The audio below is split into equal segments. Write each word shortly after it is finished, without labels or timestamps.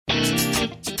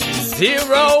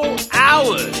0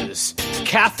 hours.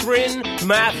 Catherine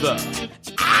Mather.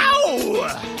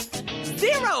 Ow!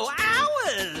 0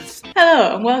 hours!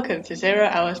 Hello and welcome to 0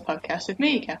 Hours Podcast with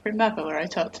me, Catherine Mather, where I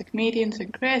talk to comedians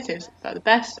and creatives about the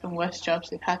best and worst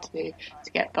jobs they've had to do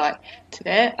to get by.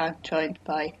 Today I'm joined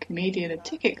by comedian and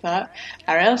ticket clerk,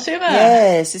 Ariel Suma.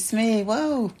 Yes, it's me.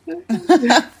 Wow.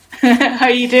 How are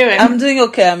you doing? I'm doing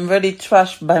okay. I'm really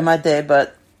trashed by my day,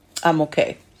 but I'm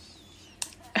okay.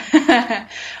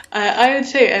 I would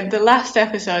say in the last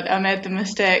episode I made the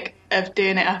mistake of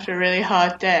doing it after a really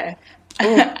hard day.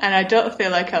 And I don't feel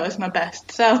like I was my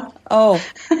best self. Oh.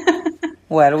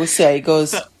 Well, we'll see how it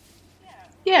goes. But,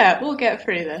 yeah, we'll get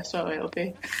through this, so it'll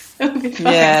be fine.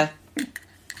 Yeah.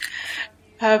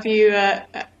 Have you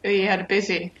had a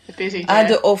busy day? I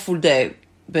had an awful day,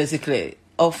 basically.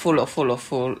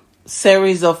 Awful.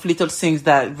 Series of little things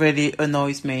that really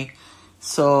annoys me.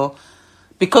 So,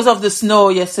 because of the snow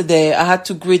yesterday, I had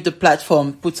to grid the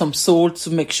platform, put some salt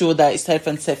to make sure that it's health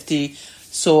and safety.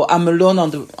 So I'm alone on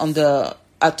the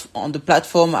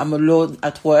platform. I'm alone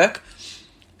at work.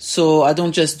 So I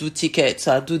don't just do tickets.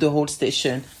 I do the whole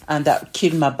station, and that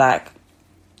killed my back.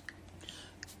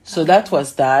 So that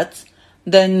was that.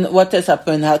 Then what else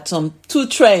happened? I had 2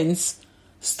 trains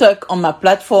stuck on my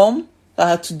platform. I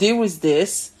had to deal with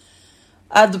this.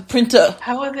 I had the printer.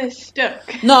 How are they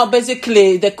stuck? No,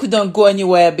 basically they couldn't go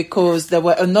anywhere because there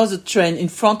were another train in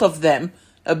front of them,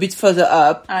 a bit further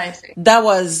up. I see. That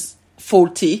was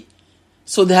faulty.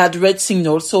 So they had red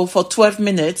signal. So for 12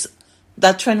 minutes,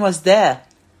 that train was there.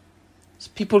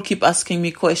 So people keep asking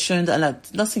me questions and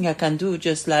nothing I can do.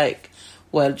 Just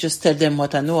just tell them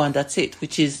what I know and that's it,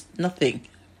 which is nothing.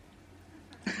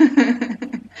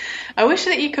 I wish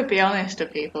that you could be honest to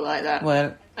people like that.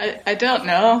 Well, I don't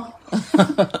know.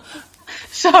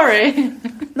 Sorry.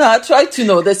 No, I try to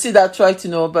know. They see that I try to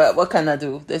know, but what can I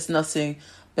do? There's nothing,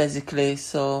 basically.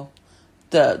 So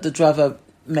the driver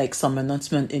makes some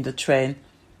announcement in the train,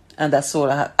 and that's all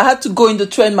I had. I had to go in the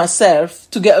train myself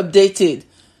to get updated.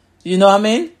 You know what I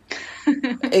mean?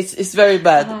 It's very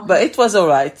bad, but it was all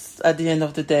right at the end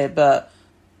of the day. But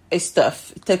it's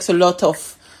tough. It takes a lot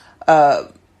of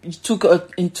you took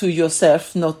it into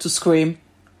yourself not to scream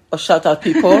or shout at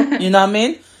people. You know what I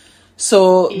mean?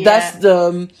 So yeah.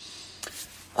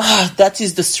 that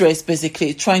is the stress,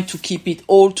 basically, trying to keep it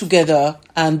all together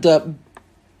and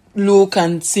look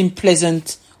and seem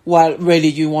pleasant while really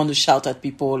you want to shout at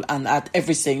people and at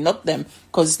everything, not them,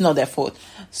 because it's not their fault.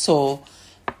 So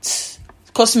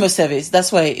customer service,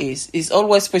 that's what it is. It's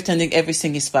always pretending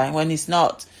everything is fine when it's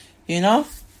not, you know?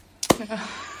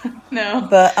 No.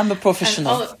 But I'm a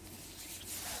professional.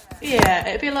 Yeah,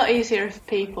 it'd be a lot easier if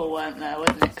people weren't there,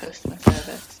 wouldn't it, customer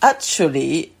service?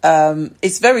 Actually,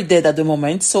 it's very dead at the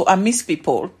moment, so I miss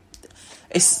people.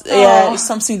 It's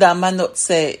something that I might not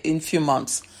say in a few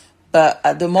months. But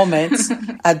at the moment,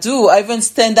 I do. I even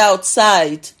stand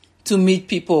outside to meet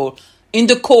people in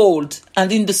the cold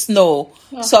and in the snow.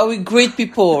 Oh. So I will greet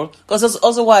people. Because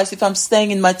otherwise, if I'm staying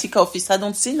in my ticket office, I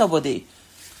don't see nobody.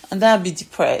 And then I'll be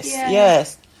depressed. Yeah.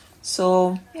 Yes.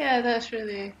 So yeah, that's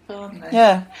really fun.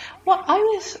 Yeah. Well, I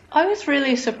was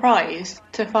really surprised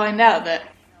to find out that,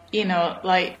 you know,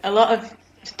 like a lot of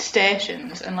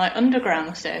stations and like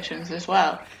underground stations as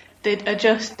well, they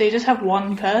just have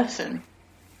one person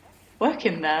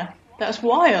working there. That's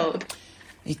wild.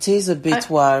 It is a bit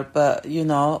wild, but you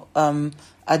know,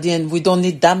 at the end we don't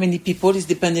need that many people. It's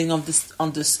depending on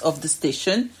the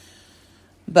station.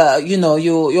 But you know,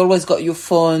 you always got your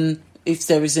phone if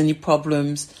there is any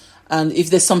problems. And if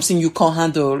there's something you can't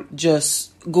handle,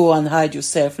 just go and hide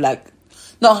yourself. Not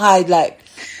hide,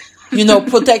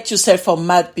 protect yourself from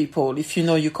mad people if you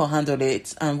know you can't handle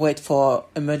it, and wait for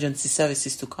emergency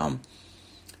services to come.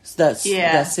 So that's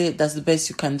it. That's the best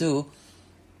you can do.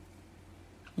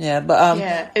 Yeah, but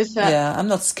I'm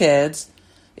not scared.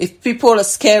 If people are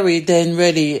scary, then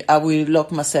really I will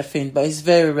lock myself in. But it's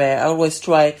very rare. I always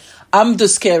try. I'm the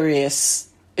scariest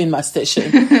in my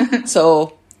station,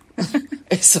 so.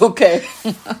 It's okay.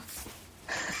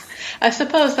 I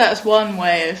suppose that's one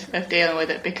way of dealing with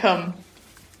it.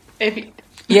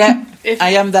 I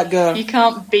am that girl. You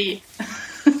can't beat.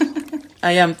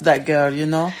 I am that girl, you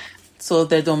know. So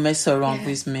they don't mess around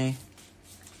with me.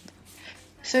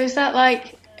 So is that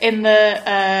like in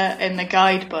the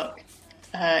guidebook?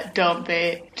 Don't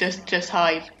be just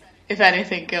hide. If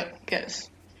anything gets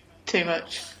too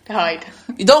much. Hide.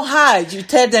 You don't hide. You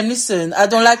tell them, listen, I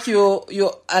don't like your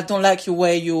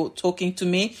way you're talking to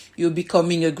me. You're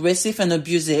becoming aggressive and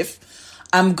abusive.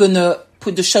 I'm gonna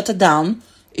put the shutter down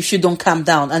if you don't calm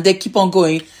down. And they keep on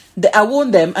going. I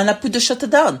warn them and I put the shutter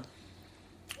down.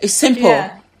 It's simple.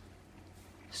 Yeah.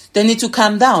 They need to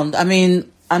calm down. I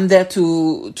mean, I'm there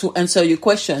to answer your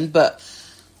question, but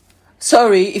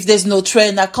sorry, if there's no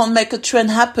trend, I can't make a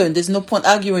trend happen. There's no point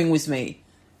arguing with me.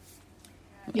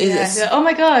 Yeah. Oh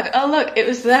my God. Oh look, it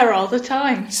was there all the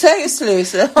time. Seriously.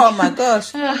 Oh my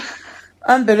gosh.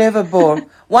 Unbelievable.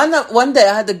 One day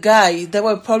I had a guy, there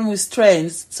were problems with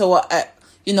trains, so I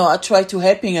tried to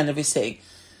help him and everything.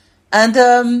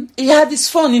 And he had his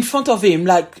phone in front of him,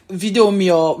 like video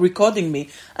me or recording me.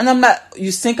 And I'm like,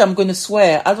 you think I'm going to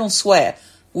swear? I don't swear,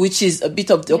 which is a bit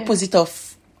of the opposite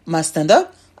of my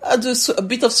stand-up. I do a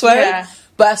bit of swearing,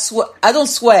 but I don't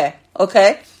swear,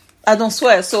 okay? I don't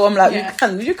swear. So I'm like,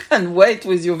 you can wait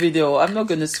with your video. I'm not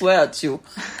going to swear at you.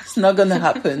 It's not going to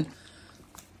happen.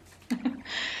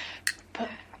 But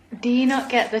do you not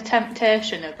get the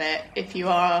temptation of it if you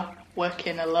are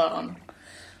working alone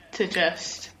to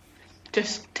just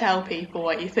tell people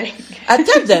what you think? I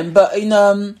tell them, but in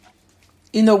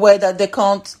a way that they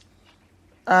can't.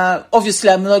 Obviously,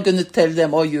 I'm not going to tell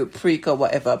them, "Oh, you're a prick" or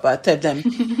whatever. But I tell them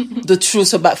the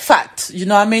truth about fact. You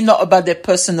know what I mean? Not about their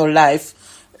personal life.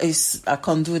 I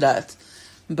can't do that.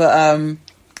 But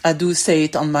I do say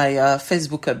it on my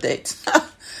Facebook update.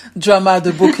 Drama,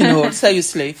 the book and all.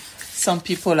 Seriously, some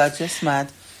people are just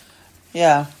mad.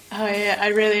 Yeah. Oh yeah, I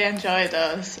really enjoy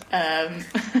those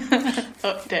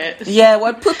updates. Yeah,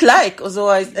 well, put like,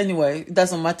 otherwise, anyway, it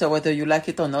doesn't matter whether you like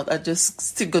it or not. I'm just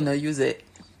still gonna use it.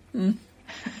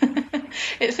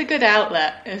 It's a good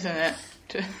outlet, isn't it?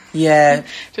 Yeah.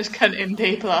 Just cutting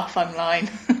people off online.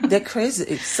 They're crazy.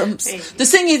 The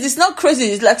thing is, it's not crazy.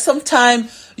 It's like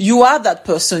sometimes you are that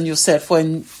person yourself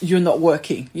when you're not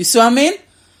working. You see what I mean?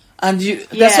 And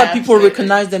that's why people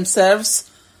recognize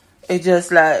themselves. It's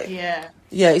just like...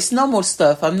 Yeah, it's normal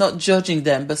stuff. I'm not judging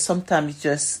them, but sometimes it's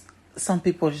just... Some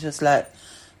people are just like,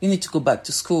 you need to go back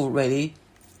to school, really.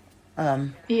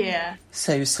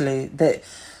 Seriously.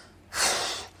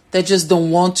 They just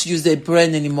don't want to use their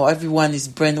brain anymore. Everyone is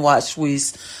brainwashed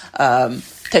with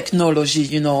technology,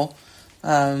 you know.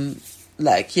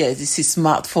 This is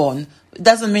smartphone. It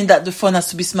doesn't mean that the phone has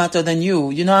to be smarter than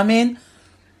you. You know what I mean?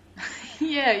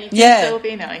 Yeah, you can still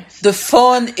be nice. The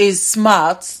phone is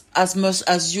smart as much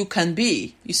as you can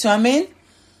be. You see what I mean?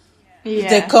 Yeah.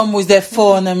 They come with their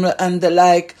phone and they're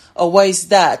like, "Oh, what is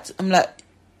that?" I'm like,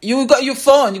 "You got your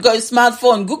phone. You got your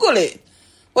smartphone. Google it.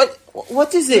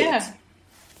 What is it?" Yeah.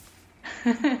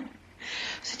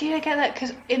 So do you get that?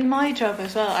 Because in my job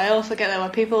as well, I also get that where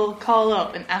people call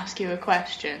up and ask you a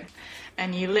question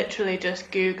and you literally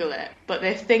just Google it, but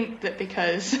they think that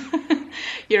because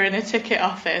you're in a ticket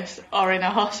office or in a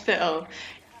hospital,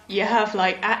 you have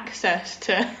like access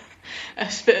to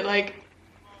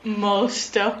more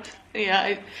stuff.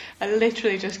 Yeah, I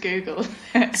literally just Googled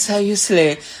it.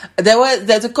 Seriously.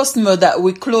 There's a customer that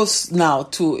we're close now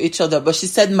to each other, but she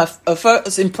said her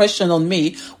first impression on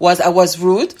me was I was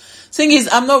rude. Thing is,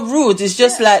 I'm not rude. It's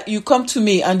just like you come to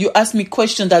me and you ask me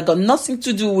questions that got nothing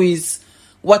to do with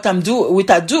what I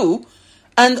do.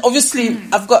 And obviously,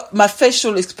 I've got my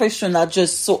facial expression are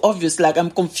just so obvious. Like,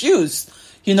 I'm confused.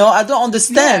 You know, I don't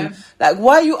understand. Yeah. Like,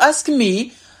 why are you asking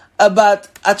me about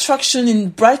attraction in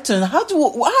Brighton? How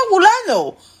will I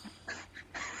know?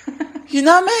 You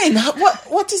know what I mean?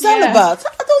 What is that about?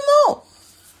 I don't know.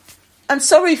 I'm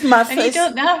sorry if my face... And you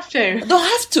don't have to. I don't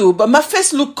have to, but my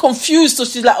face looked confused, so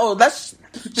she's like, "Oh,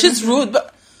 she's rude."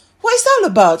 But what is that all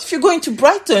about? If you're going to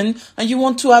Brighton and you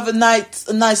want to have a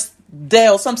nice day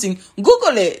or something,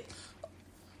 Google it.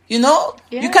 You know?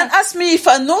 Yeah. You can ask me if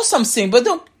I know something, but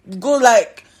don't go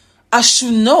like... I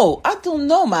should know. I don't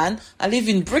know, man. I live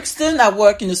in Brixton. I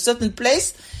work in a certain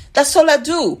place. That's all I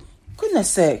do. Goodness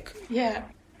sake. Yeah.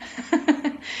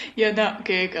 You're not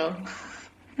Google.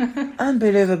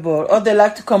 Unbelievable. Or they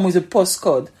like to come with a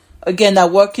postcode. Again, I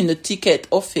work in a ticket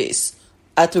office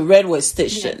at a railway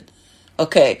station. Yeah.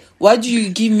 Okay. Why do you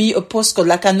give me a postcode?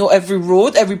 Like I know every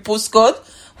road, every postcode?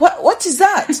 What is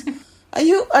that? Are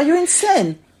you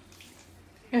insane?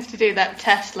 You have to do that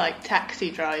test like taxi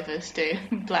drivers do,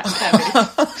 black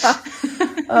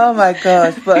cabbies. Oh my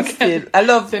gosh, but still, I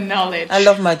love the knowledge. I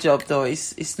love my job though.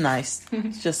 It's nice.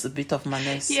 It's just a bit of my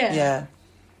nest. Yeah.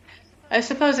 I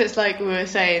suppose it's like we were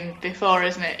saying before,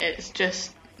 isn't it? It's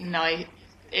just nice.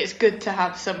 It's good to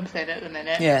have something at the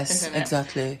minute. Yes, isn't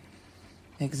it?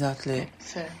 Exactly.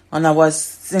 So. And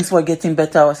things were getting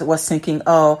better. I was thinking,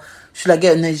 oh, should I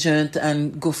get an agent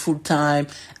and go full time?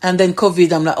 And then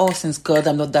COVID, I'm like, oh, thank God,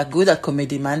 I'm not that good at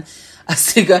comedy, man. I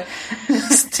still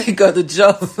got a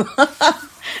job.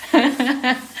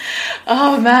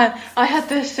 Oh man, I had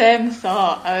the same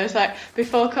thought. I was like,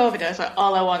 before COVID, I was like,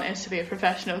 all I want is to be a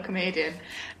professional comedian.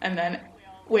 And then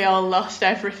we all lost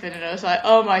everything, and I was like,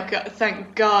 oh my God,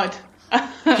 thank God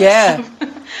Yeah.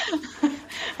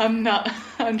 I'm not.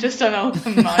 I'm just an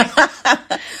open mic.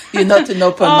 You're not an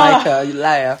open micer, you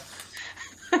liar.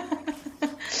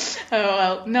 Oh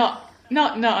well, not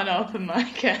an open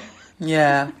micer.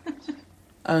 Yeah.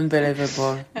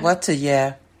 Unbelievable. What a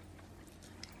year.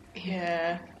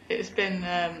 Yeah, it's been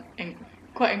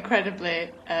quite incredibly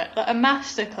like a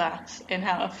masterclass in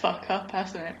how to fuck up,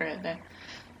 hasn't it? Really.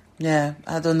 Yeah,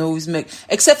 I don't know who's making...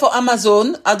 Except for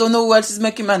Amazon, I don't know who else is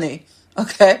making money.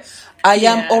 Okay? I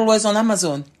am always on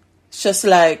Amazon. It's just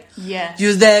like,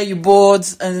 you're there, you're bored,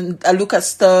 and I look at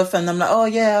stuff, and I'm like, oh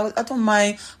yeah, I don't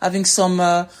mind having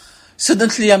some...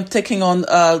 Suddenly I'm taking on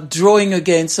drawing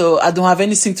again, so I don't have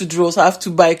anything to draw, so I have to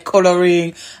buy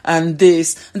coloring and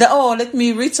this. And then, let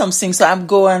me read something, so I'm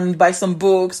go and buy some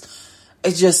books.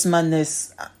 It's just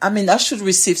madness. I mean, I should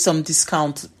receive some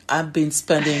discount. I've been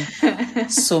spending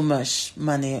so much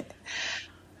money.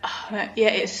 Oh, yeah,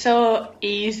 it's so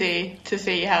easy to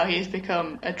see how he's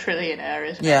become a trillionaire,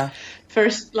 isn't it? For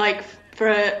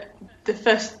the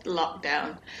first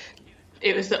lockdown,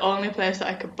 it was the only place that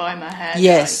I could buy my hair.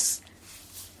 Yes.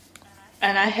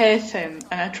 And I hate him,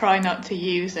 and I try not to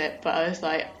use it, but I was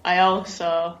like, I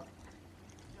also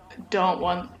don't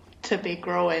want to be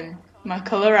growing my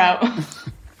colour out.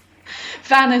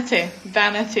 Vanity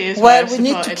is well, we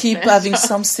need to keep having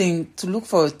something to look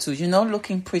forward to,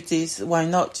 looking pretty, why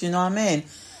not, you know what I mean?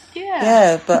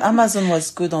 Yeah, but Amazon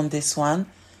was good on this one.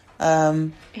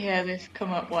 Yeah, they've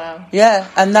come up well. Yeah,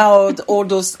 and now all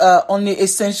those only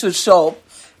essential shop,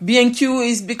 B&Q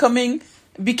is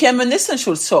became an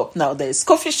essential shop nowadays.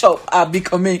 Coffee shop are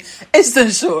becoming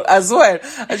essential as well.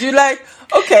 And you're like,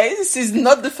 okay, this is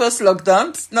not the first lockdown.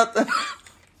 It's not...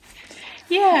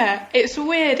 Yeah, it's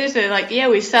weird, isn't it? Like, yeah,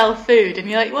 we sell food, and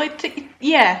you're like, well,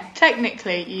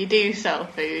 technically you do sell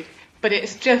food, but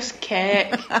it's just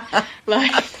cake.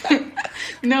 Like,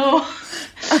 no,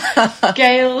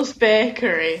 Gail's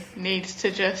Bakery needs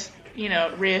to just,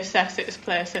 reassess its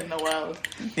place in the world.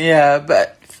 Yeah,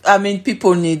 but I mean,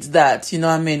 people need that. You know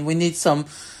what I mean? We need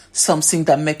something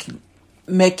that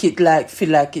make it like feel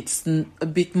like it's a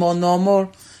bit more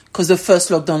normal. Because the first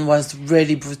lockdown was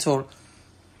really brutal.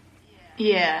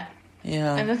 Yeah.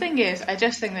 Yeah. And the thing is, I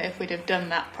just think that if we'd have done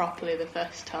that properly the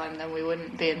first time, then we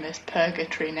wouldn't be in this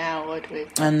purgatory now, would we?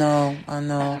 I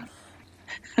know.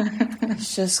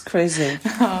 It's just crazy.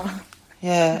 Oh.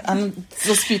 Yeah, and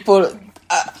those people,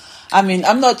 I mean,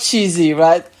 I'm not cheesy,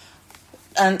 right?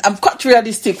 And I'm quite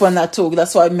realistic when I talk.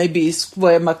 That's why maybe it's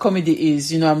where my comedy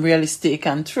is. I'm realistic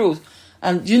and true.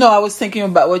 And, I was thinking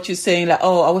about what you're saying. Like,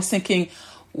 I was thinking,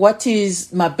 what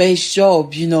is my best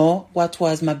job? What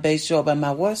was my best job and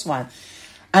my worst one?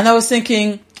 And I was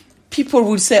thinking, people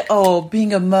will say,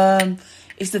 being a mom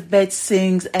is the best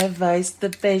things ever. It's the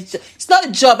best job. It's not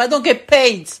a job. I don't get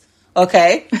paid.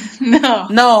 Okay?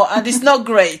 No, and it's not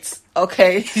great.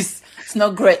 Okay? It's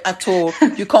not great at all.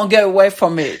 You can't get away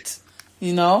from it.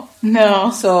 No.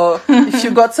 So if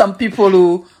you got some people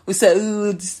who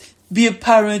say, be a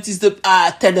parent is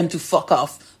tell them to fuck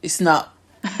off. It's not.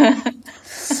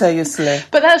 Seriously.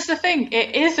 But that's the thing.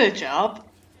 It is a job.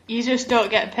 You just don't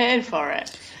get paid for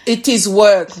it. It is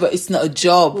work, but it's not a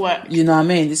job. Work. You know what I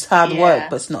mean? It's hard work,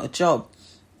 but it's not a job.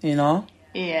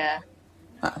 Yeah.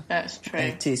 That's true.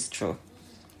 It is true.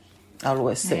 I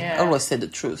always say the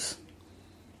truth.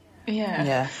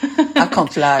 Yeah. I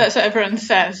can't lie. That's what everyone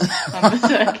says on the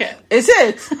circuit. Is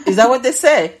it? Is that what they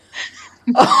say?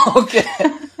 Okay.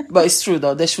 But it's true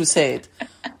though. They should say it.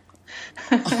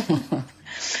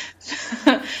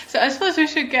 So I suppose we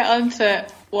should get on to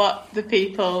what the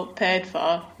people paid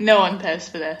for. No one pays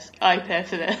for this. I pay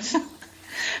for this.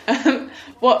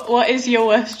 What is your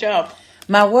worst job?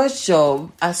 My worst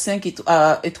job, I think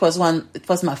it was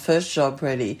my first job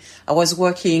really. I was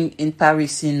working in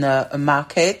Paris in a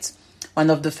market, one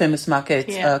of the famous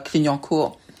markets,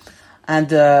 Clignancourt,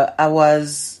 and I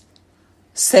was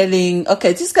selling.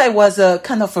 Okay, this guy was a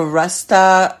kind of a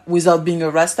Rasta without being a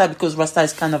Rasta, because Rasta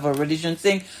is kind of a religion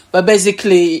thing, but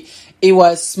basically he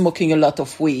was smoking a lot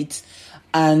of weed.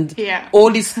 And all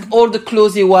the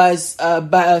clothes he was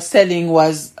selling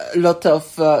was a lot of,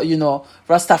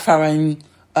 Rastafarian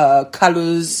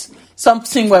colors.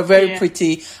 Something were very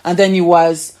pretty. And then he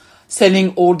was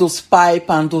selling all those pipe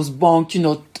and those bunk,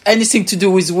 anything to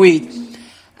do with weed.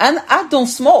 And I don't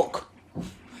smoke.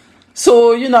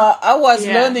 So, I was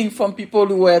learning from people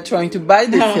who were trying to buy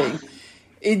the thing.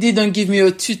 He didn't give me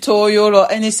a tutorial or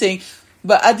anything.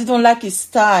 But I didn't like his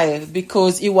style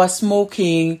because he was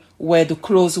smoking where the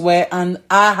clothes were, and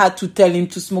I had to tell him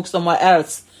to smoke somewhere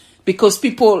else. Because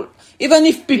even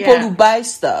if people who buy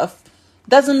stuff,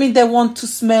 doesn't mean they want to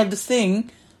smell the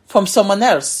thing from someone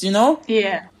else,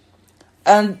 Yeah.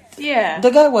 And Yeah.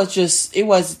 the guy he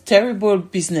was a terrible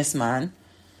businessman.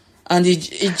 And he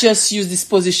just used this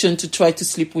position to try to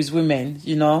sleep with women,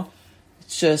 you know?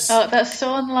 Just Oh, that's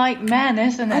so unlike men,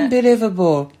 isn't it?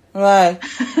 unbelievable. Right.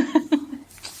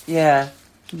 Yeah.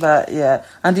 But yeah.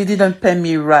 And he didn't pay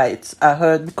me right, I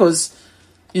heard, because,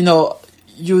 you know,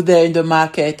 you're there in the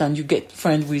market and you get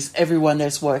friends with everyone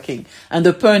else working. And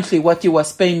apparently what he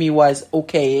was paying me was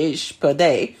okay-ish per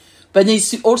day. But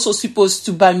he's also supposed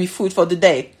to buy me food for the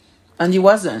day. And he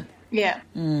wasn't. Yeah.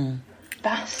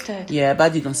 Bastard. Yeah, but I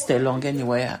didn't stay long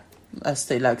anyway. I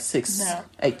stayed like No.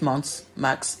 8 months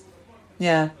max.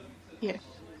 Yeah. Yeah.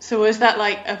 So was that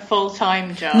like a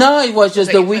full-time job? No, it was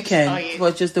just that the you first weekend. started? It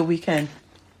was just the weekend.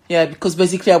 Yeah, because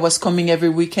basically I was coming every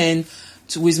weekend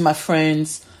with my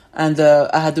friends, and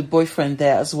I had a boyfriend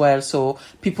there as well. So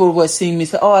people were seeing me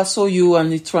say, "Oh, I saw you,"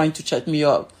 and he's trying to chat me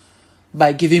up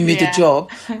by giving me the Yeah.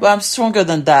 job. But I'm stronger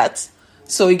than that.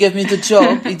 So he gave me the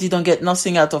job. He didn't get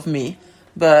nothing out of me.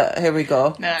 But here we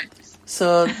go. Nice.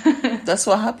 So that's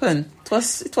what happened.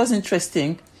 It was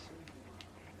interesting.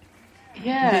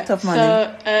 Yeah. Bit of money.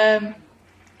 So,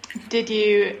 did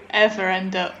you ever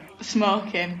end up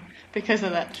smoking because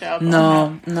of that job? or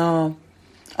not? No.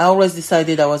 I always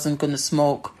decided I wasn't going to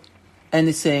smoke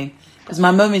anything. Because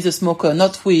my mom is a smoker,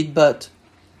 not weed, but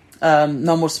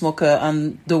normal smoker.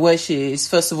 And the way she is,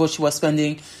 first of all, she was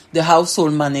spending the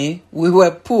household money. We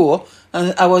were poor.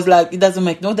 And I was like, it doesn't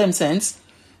make no damn sense,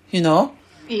 you know?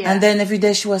 Yeah. And then every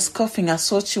day she was coughing. I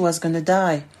thought she was going to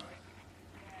die,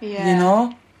 Yeah. you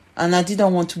know? And I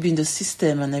didn't want to be in the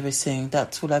system and everything.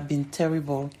 That would have been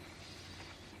terrible.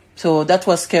 So that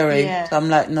was scary. Yeah. So I'm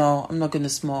like, no, I'm not going to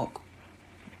smoke.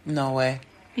 No way.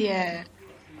 Yeah.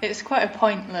 It's quite a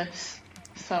pointless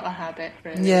sort of habit,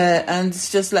 really. Yeah, and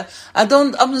it's just like,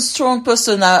 I'm a strong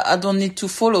person. I don't need to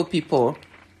follow people.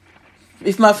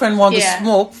 If my friend wants Yeah. to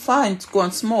smoke, fine, go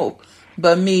and smoke.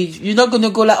 But me, you're not going to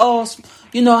go like, oh,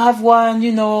 you know, have one,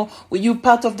 you know, you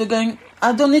part of the gang.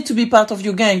 I don't need to be part of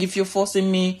your gang if you're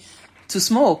forcing me to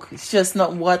smoke. It's just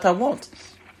not what I want.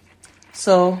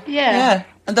 So, Yeah.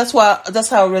 And that's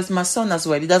how I raised my son as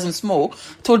well. He doesn't smoke.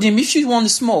 Told him, if you want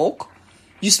to smoke,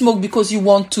 you smoke because you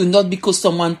want to, not because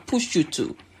someone pushed you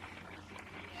to.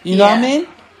 You know what I Yeah. mean?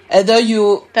 Either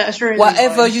you, That's really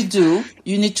whatever wise. you do,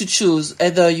 you need to choose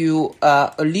either you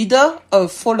are a leader or a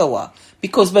follower,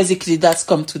 because basically that's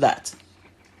come to that.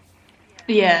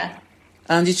 Yeah.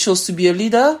 And it chose to be a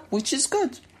leader, which is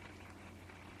good.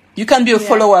 You can be a Yeah.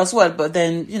 follower as well, but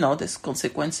then, you know, there's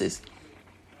consequences.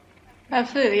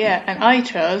 Absolutely, yeah. And I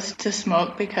chose to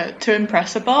smoke to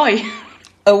impress a boy.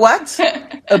 A what?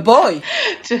 A boy?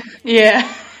 Yeah.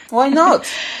 Why not?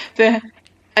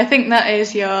 I think that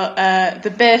is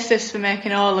the basis for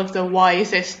making all of the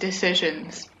wisest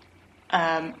decisions.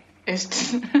 Is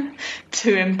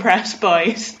to impress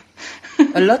boys.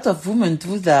 A lot of women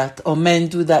do that, or men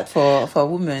do that for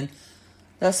women.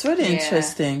 That's really Yeah.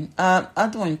 interesting. I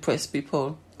don't impress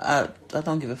people. I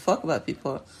don't give a fuck about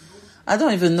people. I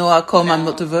don't even know how come I'm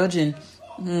No. not a virgin.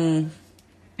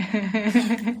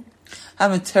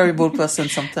 I'm a terrible person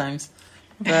sometimes.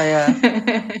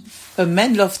 But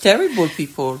men love terrible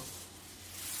people.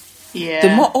 Yeah. The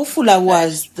more awful I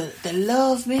was, they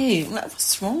love me. Like,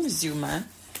 what's wrong with you, man?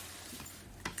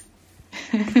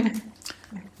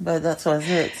 But that was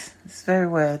it. It's very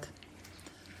weird.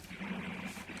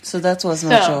 So that was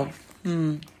my So-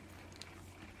 job.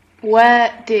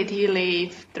 Where did you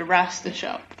leave the Rasta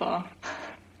shop for?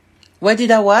 Where did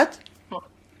I what?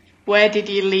 Where did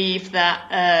you leave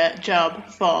that job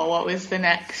for? What was the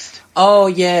next? Oh,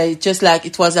 yeah. Just like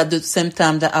it was at the same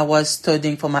time that I was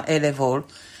studying for my A-level.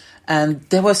 And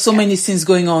there were so many things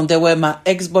going on. There were my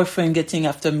ex-boyfriend getting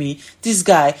after me, this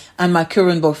guy, and my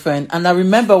current boyfriend. And I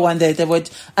remember one day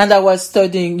and I was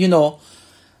studying, you know,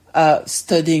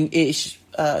 studying-ish,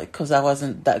 because I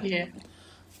wasn't that, Yeah.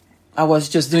 I was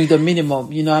just doing the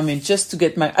minimum, you know what I mean? Just to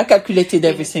get I calculated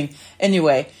everything.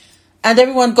 Anyway. And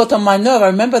everyone got on my nerve. I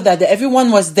remember that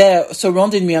everyone was there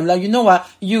surrounding me. I'm like, you know what?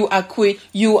 I quit.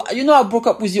 You know, I broke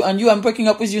up with you, and I'm breaking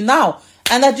up with you now.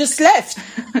 And I just left.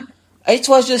 It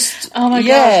was just, Oh my gosh,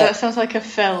 that sounds like a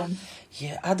film.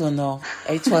 Yeah, I don't know.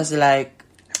 It was like,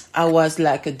 I was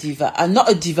like a diva. I'm not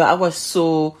a diva. I was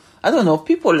so, I don't know.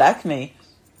 People like me.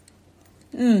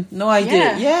 No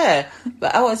idea. Yeah.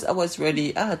 But I was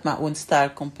really, I had my own style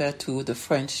compared to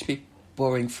the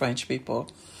boring French people.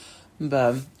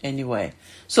 But anyway.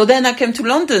 So then I came to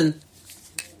London.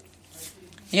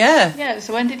 Yeah. Yeah,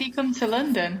 so when did you come to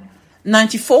London?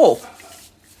 94.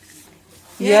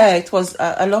 Yeah. Yeah, it was,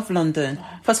 I love London.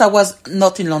 First I was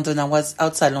not in London, I was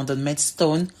outside London,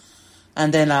 Maidstone.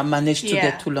 And then I managed to Yeah.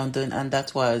 get to London, and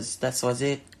that was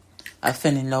it. I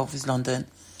fell in love with London.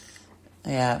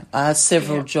 Yeah, I had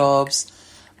several Yeah. jobs,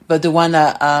 but the one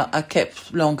I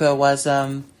kept longer was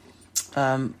I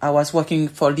was working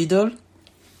for Lidl.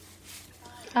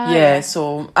 Yeah,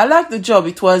 so I liked the job.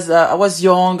 It was I was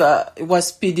young. It was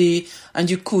speedy, and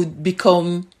you could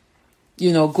become,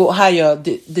 go higher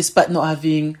despite not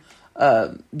having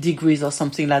degrees or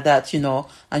something like that.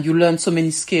 And you learn so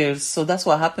many skills. So that's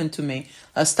what happened to me.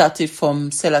 I started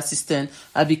from sales assistant.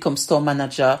 I become store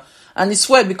manager, and it's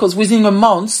weird because within a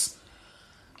month,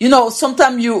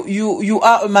 sometimes you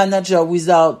are a manager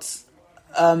without.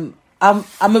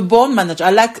 I'm a born manager. I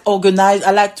like organize.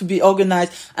 I like to be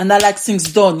organized, and I like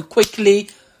things done quickly,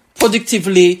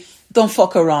 productively. Don't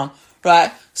fuck around,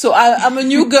 right? So I'm a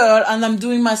new girl, and I'm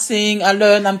doing my thing. I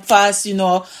learn. I'm fast,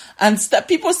 and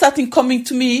people starting coming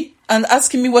to me and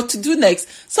asking me what to do next.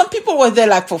 Some people were there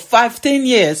like for 5-10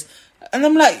 years, and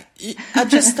I'm like, I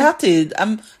just started.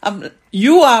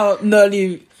 You're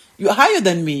higher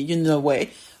than me, in a way.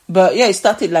 But yeah, it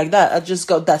started like that. I just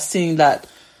got that thing that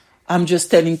I'm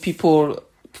just telling people,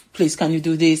 please, can you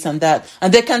do this and that?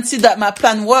 And they can see that my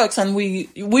plan works and we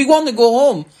want to go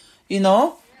home,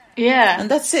 Yeah.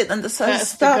 And that's it. And that's how it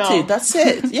That's the goal. started. That's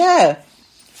it. Yeah.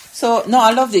 So, no,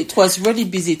 I loved it. It was really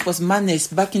busy. It was madness.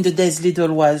 Back in the days,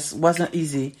 Lidl wasn't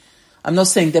easy. I'm not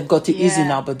saying they've got it easy Yeah.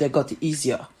 now, but they got it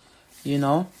easier,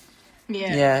 Yeah.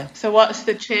 Yeah. So what's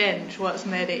the change? What's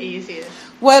made it easier?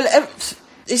 Well,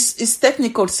 it's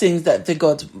technical things that they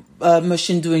got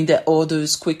machine doing their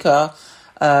orders quicker.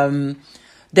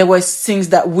 There were things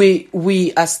that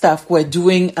we as staff were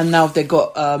doing, and now they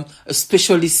got a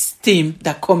specialist team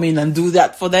that come in and do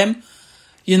that for them.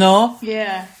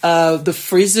 Yeah. The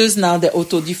freezers now they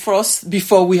auto defrost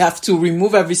before we have to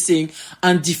remove everything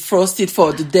and defrost it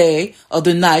for the day or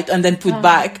the night and then put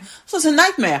back. So it's a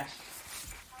nightmare.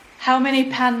 How many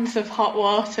pans of hot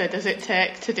water does it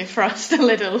take to defrost a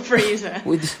little freezer?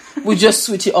 We just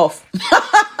switch it off.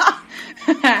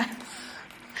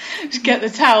 Just get the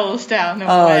towels down and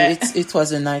wet. It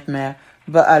was a nightmare,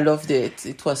 but I loved it.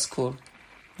 It was cool.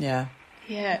 Yeah.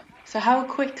 Yeah. So how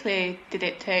quickly did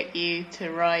it take you to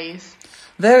rise,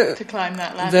 Very, to climb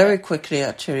that ladder? very quickly,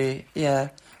 actually. Yeah.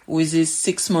 With these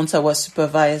 6 months, I was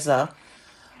supervisor,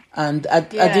 and I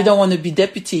didn't want to be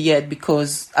deputy yet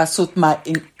because I thought my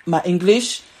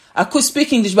English. I could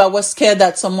speak English, but I was scared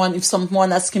that if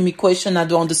someone asking me question, I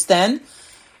don't understand.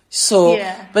 So,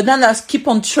 but then I keep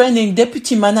on training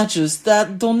deputy managers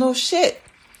that don't know shit.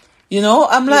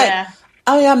 I'm like,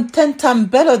 I am 10 times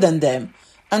better than them.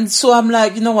 And so I'm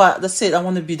like, you know what? That's it. I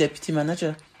want to be deputy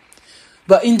manager.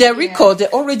 But in their record, they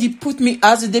already put me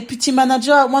as a deputy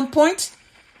manager at one point.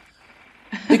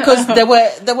 Because there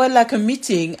were like a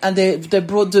meeting and they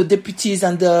brought the deputies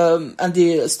and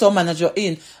the store manager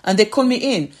in and they called me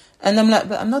in and I'm like,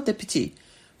 but I'm not deputy.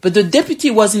 But the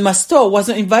deputy was in my store,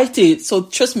 wasn't invited. So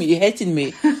trust me, he hated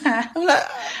me. I'm like,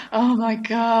 oh my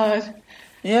God.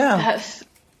 Yeah.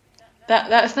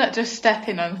 That's not just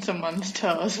stepping on someone's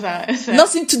toes, that is it?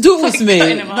 Nothing to do with Cutting me.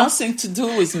 them off. Nothing to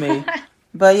do with me.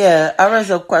 But yeah, I rise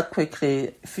up quite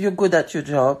quickly if you're good at your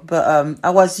job. But I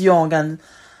was young and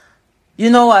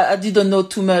I didn't know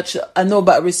too much. I know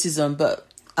about racism, but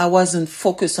I wasn't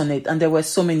focused on it. And there were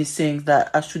so many things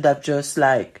that I should have just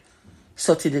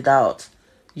sorted it out,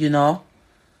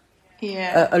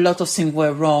 Yeah. A lot of things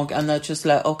were wrong. And I just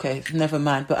okay, never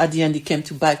mind. But at the end, it came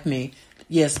to bite me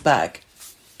years back,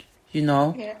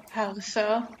 Yeah. How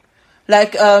so?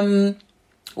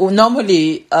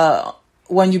 Normally,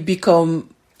 when you become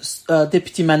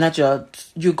deputy manager,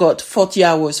 you got 40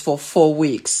 hours for 4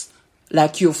 weeks.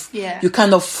 You're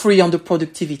kind of free on the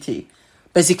productivity.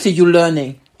 Basically, you're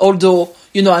learning. Although,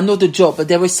 I know the job, but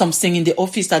there was something in the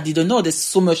office I didn't know. There's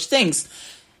so much things.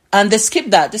 And they skip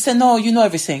that. They say, no, you know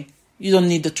everything. You don't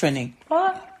need the training.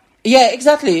 What? Yeah,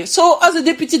 exactly. So as a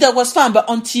deputy, that was fine. But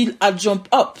until I jumped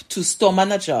up to store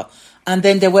manager, and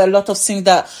then there were a lot of things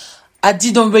that I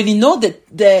didn't really know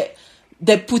that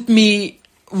they put me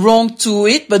wrong to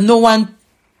it, but no one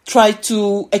tried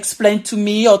to explain to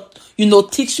me or,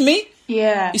 teach me.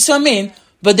 Yeah. You see what I mean?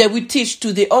 But they would teach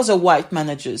to the other white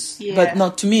managers, but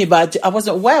not to me. But I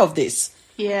wasn't aware of this.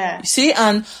 Yeah. You see?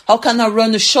 And how can I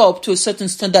run a shop to a certain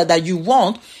standard that you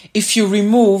want if you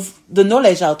remove the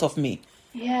knowledge out of me?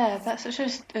 Yeah, that's such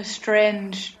a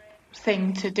strange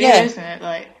thing to do, Yeah. isn't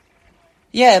it?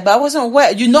 Yeah, but I wasn't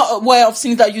aware. You're not aware of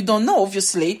things that you don't know,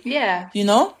 obviously. Yeah.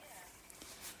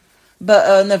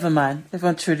 But never mind.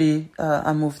 Eventually,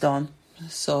 I moved on.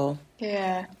 So,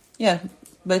 Yeah. yeah.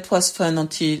 But it was fun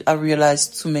until I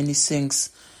realized too many things.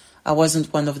 I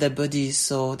wasn't one of their buddies,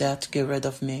 so they had to get rid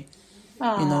of me.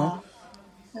 Aww.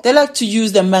 They like to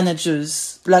use their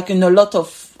managers. Like in a lot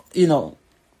of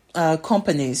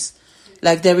companies.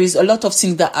 Like there is a lot of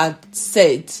things that are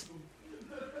said,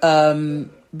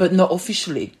 but not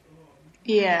officially.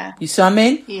 Yeah. You see what I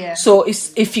mean? Yeah. So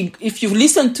it's, if you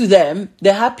listen to them,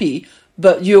 they're happy,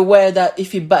 but you're aware that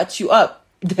if it backs you up,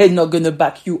 they're not gonna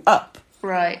back you up.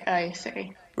 Right, I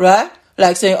see. Right?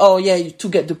 Like saying, oh yeah, to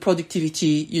get the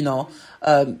productivity,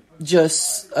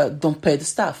 just don't pay the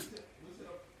staff.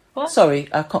 What? Sorry,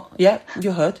 I can't. Yeah,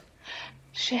 you heard.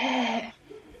 Shit.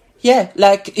 Yeah,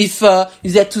 like if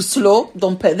they're too slow,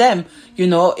 don't pay them.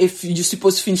 If you're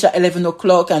supposed to finish at 11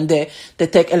 o'clock and they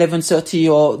take 11:30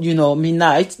 or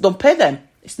midnight, don't pay them.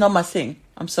 It's not my thing.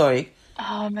 I'm sorry.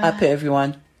 Oh man. I pay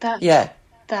everyone.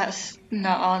 That's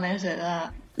not on, is it?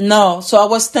 That. No, so I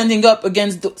was standing up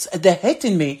against they're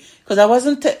hating me because I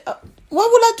wasn't. Why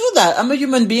would I do that? I'm a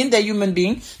human being. They're human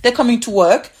being. They're coming to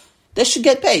work. They should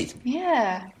get paid.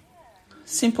 Yeah.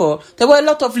 Simple. There were a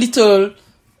lot of little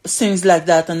things like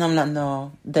that, and I'm like,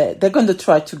 no, they're going to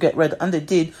try to get rid, and they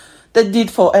did. They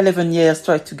did for 11 years,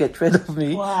 try to get rid of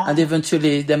me, wow. And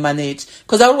eventually they managed.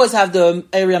 Because I always have the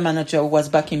area manager who was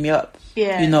backing me up.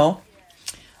 Yeah.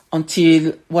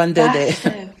 Until one day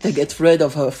they get rid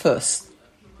of her first.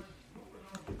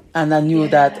 And I knew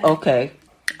that, okay,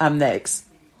 I'm next.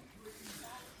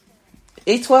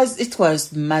 It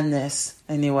was madness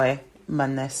anyway,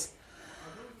 madness.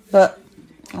 But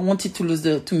I wanted to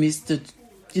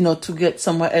to get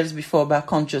somewhere else before, but I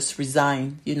can't just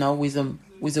resign,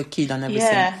 with a kid and everything.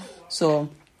 Yeah. So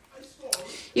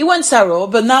it went sour,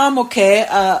 but now I'm okay.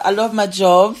 I love my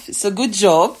job. It's a good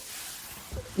job.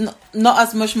 Not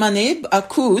as much money, I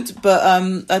could, but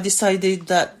I decided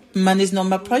that money is not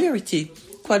my priority.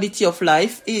 Quality of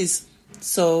life is.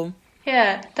 So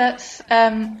yeah, that's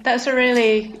a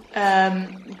really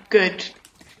good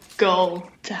goal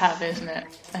to have, isn't it?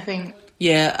 I think.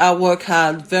 Yeah, I worked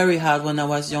hard, very hard when I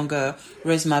was younger,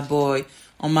 raised my boy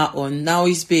on my own. Now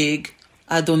he's big.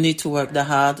 I don't need to work that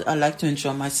hard. I like to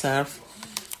enjoy myself.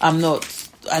 I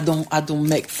don't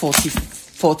make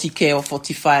 40K or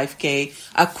 45K.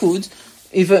 I could,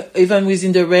 even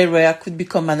within the railway, I could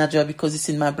become manager because it's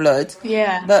in my blood.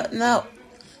 Yeah. But no,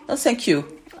 thank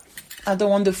you. I don't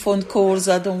want the phone calls.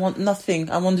 I don't want nothing.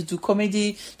 I want to do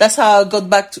comedy. That's how I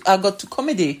got to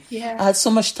comedy. Yeah. I had so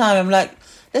much time. I'm like,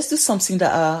 let's do something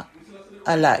that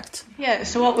I liked. Yeah.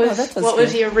 So what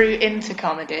was your route into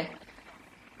comedy?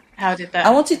 How did that? I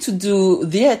wanted to do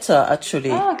theatre actually.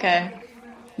 Oh, okay.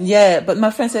 Yeah, but my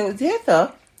friend said,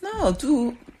 theatre? No,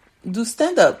 do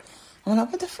stand up. I'm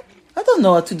like, what the fuck? I don't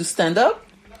know how to do stand up.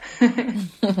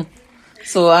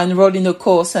 So I enrolled in a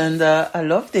course and I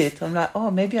loved it. I'm like,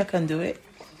 oh, maybe I can do it.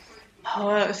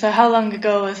 Oh, so how long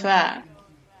ago was that?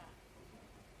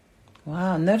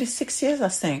 Wow, nearly 6 years, I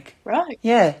think. Right.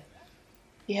 Yeah.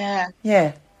 Yeah.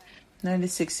 Yeah. Nearly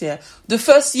 6 years. The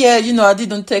first year, I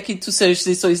didn't take it too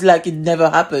seriously, so it's like it never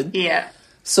happened. Yeah.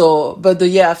 So, but the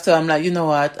year after, I'm like, you know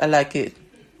what? I like it.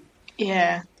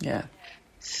 Yeah. Yeah.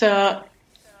 So,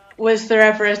 was there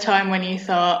ever a time when you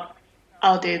thought,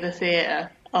 I'll do the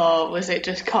theatre? Or was it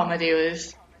just comedy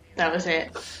that was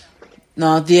it?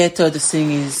 No, theatre, the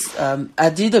thing is, I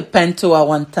did a panto at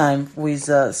one time with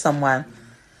someone.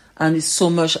 And it's so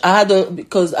much.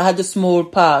 Because I had a small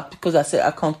part because I said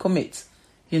I can't commit,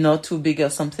 too big or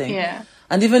something. Yeah.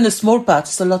 And even a small part,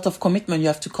 it's a lot of commitment. You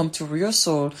have to come to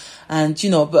rehearsal and,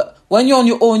 but when you're on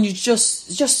your own, you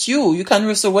just you. You can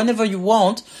rehearsal whenever you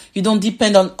want. You don't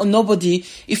depend on nobody.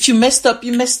 If you messed up,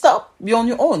 you messed up. You're on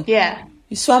your own. Yeah.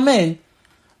 You see what I mean?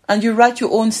 And you write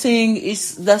your own thing.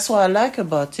 That's what I like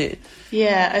about it.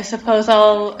 Yeah, I suppose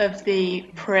all of the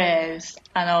praise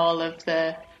and all of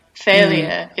the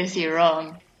failure is your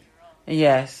own.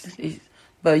 Yes.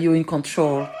 But you're in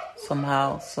control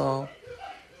somehow, so...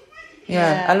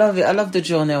 Yeah, I love it. I love the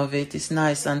journey of it. It's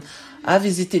nice. And I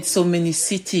visited so many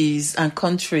cities and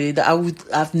countries that I would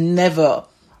have never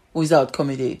without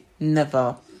comedy.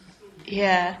 Never.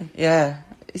 Yeah. Yeah,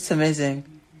 it's amazing.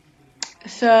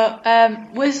 So,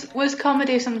 was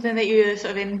comedy something that you were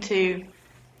sort of into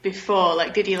before?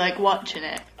 Like, did you like watching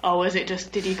it? Or was it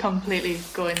just, did you completely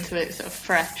go into it sort of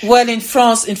fresh? Well, in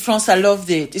France, I loved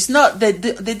it. It's not, they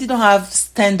didn't have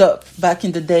stand-up back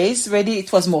in the days, really.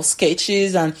 It was more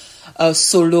sketches and a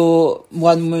solo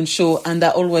one-woman show, and I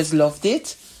always loved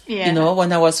it. Yeah.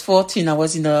 When I was 14, I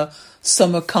was in a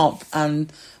summer camp,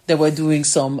 and they were doing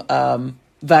some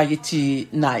variety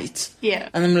night. Yeah.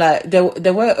 And I'm like,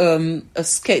 there were a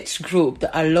sketch group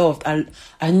that I loved.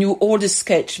 I knew all the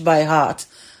sketch by heart.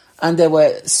 And there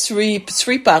were three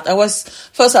parts. I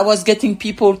was getting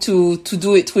people to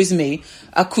do it with me.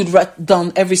 I could write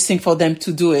down everything for them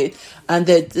to do it. and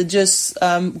they just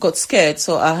got scared.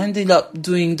 So I ended up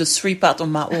doing the 3 part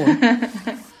on my own.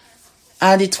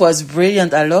 And it was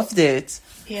brilliant. I loved it.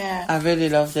 Yeah. I really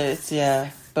loved it,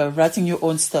 yeah. But writing your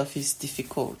own stuff is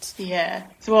difficult. Yeah.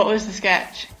 So what was the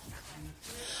sketch?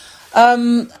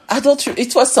 I don't.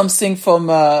 It was something from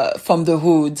the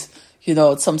hood, you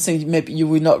know, something maybe you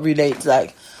will not relate,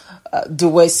 like the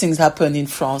way things happen in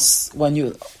France when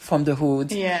you from the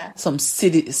hood. Yeah. Some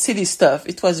silly stuff.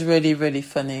 It was really, really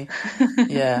funny.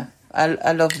 Yeah,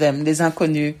 I love them. Les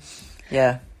Inconnus.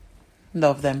 Yeah,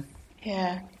 love them.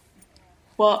 Yeah.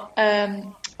 What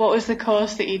was the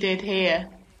course that you did here?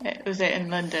 Was it in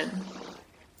London?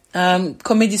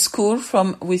 Comedy school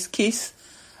with Keith.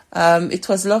 It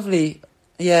was lovely.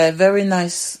 Yeah, very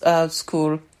nice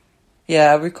school.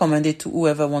 Yeah, I recommend it to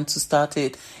whoever wants to start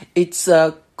it. It's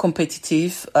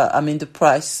competitive. I mean, the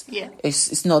price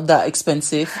it's not that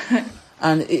expensive,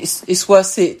 and it's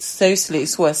worth it. Seriously,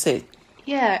 it's worth it.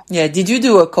 Yeah. Yeah. Did you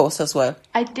do a course as well?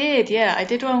 I did. Yeah, I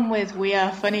did one with We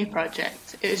Are Funny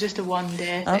Project. It was just a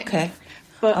 1-day thing. Okay.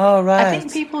 But right. I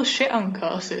think people shit on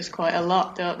courses quite a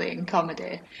lot, don't they, in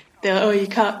comedy? They're like, oh, you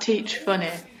can't teach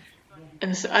funny.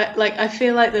 And so I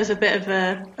feel like there's a bit of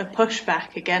a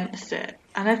pushback against it.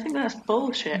 And I think that's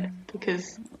bullshit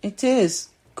because... It is.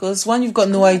 Because when you've got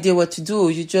no idea what to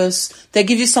do, they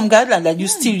give you some guidelines that you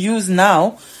still use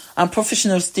now and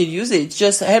professionals still use it. It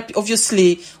just help.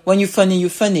 Obviously, when you're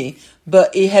funny,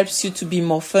 but it helps you to be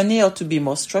more funny or to be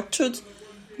more structured.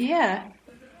 Yeah.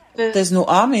 There's no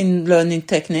harm in learning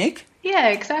technique. Yeah,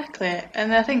 exactly.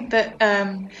 And I think that,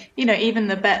 even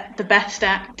the best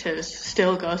actors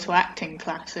still go to acting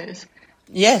classes.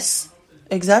 Yes,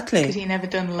 exactly. Because you've never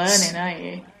done learning, are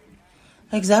you?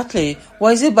 Exactly.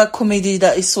 Why is it about comedy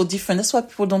that is so different? That's why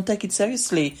people don't take it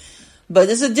seriously. But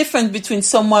there's a difference between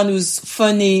someone who's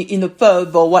funny in a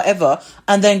pub or whatever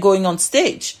and then going on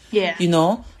stage. Yeah. You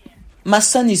know? My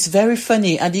son is very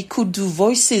funny and he could do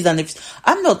voices and everything.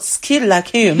 I'm not skilled like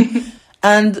him.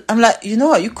 And I'm like, you know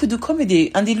what, you could do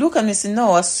comedy. And he looked at me and said,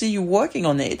 no, I see you working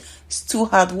on it. It's too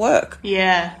hard work.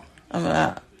 Yeah. I'm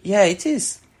like, yeah, it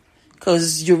is.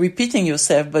 Because you're repeating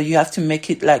yourself, but you have to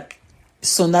make it like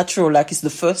so natural, like it's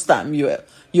the first time you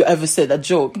ever said a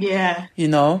joke. Yeah. You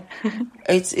know?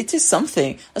 It is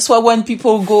something. That's why when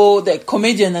people go, they're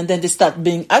comedian and then they start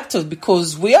being actors,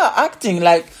 because we are acting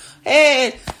like,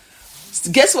 hey,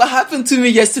 guess what happened to me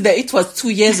yesterday? It was 2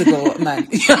 years ago, man.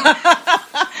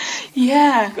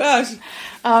 Yeah. Gosh.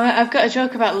 I've got a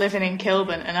joke about living in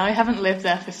Kilburn, and I haven't lived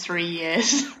there for 3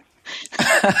 years.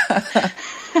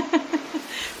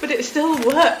 But it still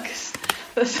works.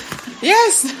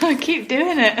 Yes. I keep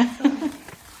doing it.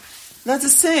 That's the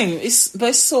thing. But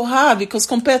it's so hard because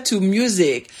compared to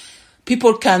music,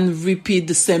 people can repeat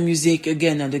the same music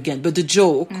again and again. But the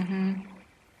joke,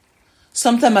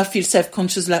 sometimes I feel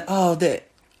self-conscious, like,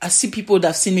 I see people that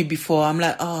have seen me before. I'm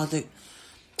like,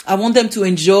 I want them to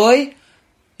enjoy,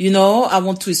 you know, I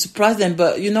want to surprise them.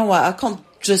 But you know what? I can't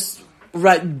just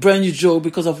write brand new joke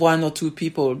because of 1 or 2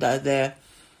 people that are there.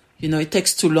 You know, it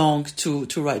takes too long to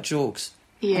write jokes.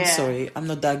 Yeah. I'm sorry, I'm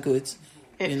not that good,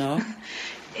 you know.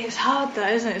 It's hard though,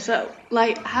 isn't it? So,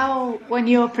 like, how, when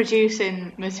you're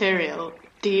producing material,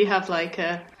 do you have like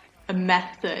a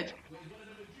method?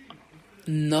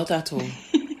 Not at all.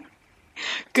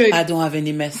 Good. I don't have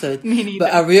any method. Me neither.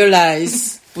 But I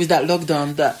realized with that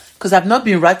lockdown that, because I've not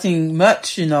been writing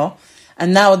much, you know,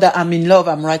 and now that I'm in love,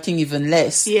 I'm writing even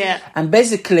less. Yeah. And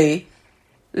basically,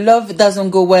 love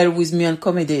doesn't go well with me on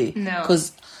comedy. No.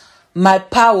 Because my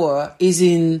power is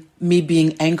in me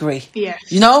being angry. Yes.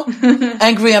 You know?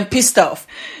 Angry and pissed off.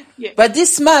 Yeah. But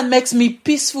this man makes me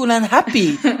peaceful and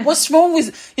happy. What's wrong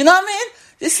with... You know what I mean?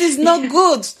 This is not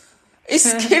good.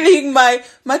 It's killing my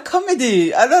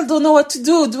comedy. I don't know what to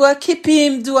do. Do I keep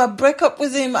him? Do I break up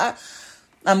with him?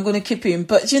 I'm going to keep him.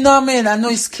 But you know what I mean? I know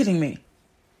it's killing me.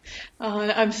 Oh,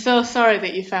 I'm so sorry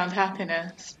that you found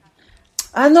happiness.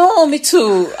 I know, me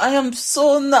too. I am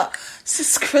so not... This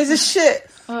is crazy shit.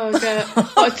 Oh, God.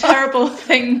 What a terrible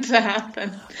thing to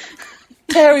happen.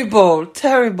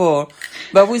 Terrible.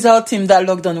 But without him, that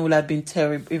lockdown would have been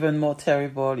even more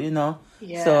terrible, you know?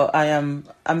 Yeah. So I'm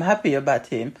happy about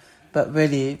him. But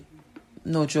really,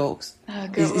 no jokes. Oh,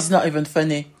 God. It's not even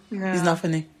funny. No. It's not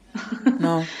funny.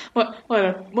 No. What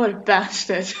a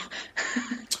bastard.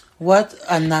 What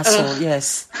an asshole,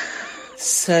 yes.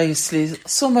 Seriously.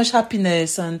 So much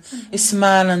happiness and his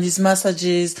smile and his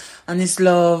massages and his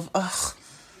love. Ugh.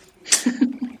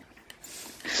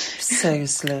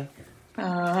 Seriously.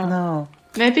 No.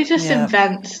 Maybe just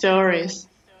invent stories.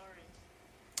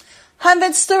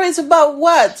 Invent stories about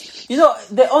what? You know,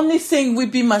 the only thing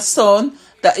would be my son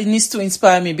that it needs to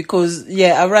inspire me because,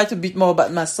 I write a bit more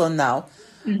about my son now,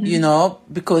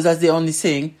 because that's the only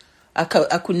thing. I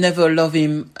could never love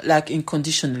him like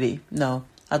unconditionally. No,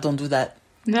 I don't do that.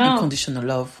 No. Unconditional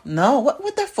love. No,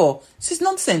 what that for? This is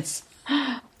nonsense.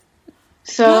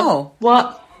 So,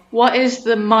 what is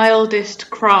the mildest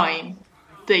crime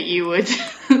that you would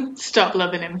stop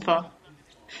loving him for?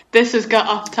 This has got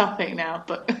off topic now,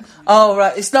 but... Oh,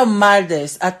 right. It's not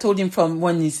mildest. I told him from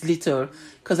when he's little,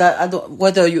 because I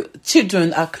don't...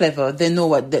 Children are clever. They know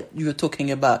what that you're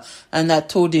talking about. And I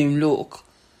told him, look,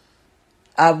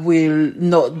 I will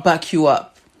not back you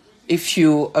up if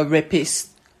you're a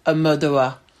rapist, a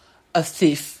murderer, a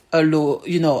thief, I don't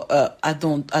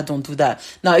do that.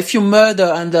 Now, if you murder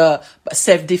under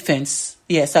self-defense,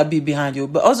 yes, I'll be behind you.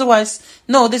 But otherwise,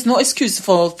 no, there's no excuse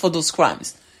for those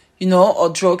crimes. Or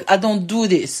drug. I don't do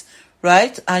this,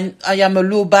 right? I am a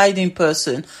law-abiding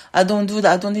person. I don't do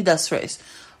that. I don't need that stress.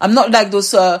 I'm not like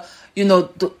those, the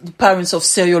parents of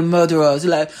serial murderers.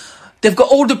 Like, they've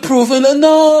got all the proof and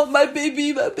no, my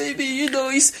baby,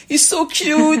 he's so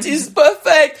cute. He's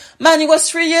perfect. Man, he was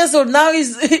 3 years old. Now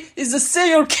he's a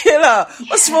serial killer.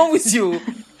 What's wrong with you?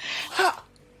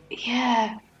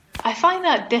 Yeah, I find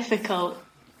that difficult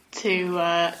to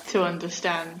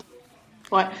understand.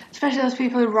 Why, especially those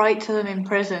people who write to them in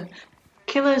prison.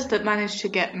 Killers that manage to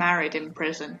get married in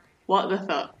prison. What the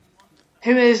fuck?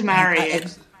 Who is marrying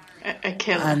a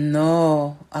killer? I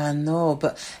know.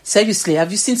 But seriously,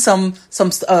 have you seen some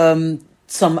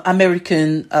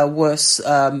American worse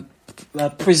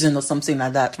prison or something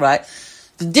like that? Right?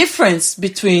 The difference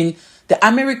between the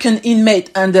American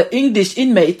inmate and the English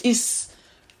inmate is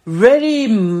really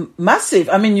massive.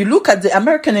 I mean, you look at the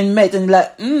American inmate and you're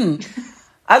like,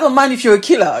 I don't mind if you're a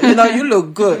killer. You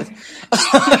look good.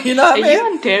 You know what I mean? Are you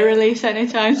on day release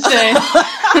anytime soon?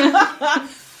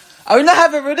 I will not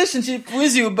have a relationship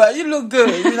with you, but you look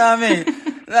good. You know what I mean?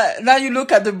 Like, now you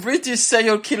look at the British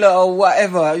serial killer or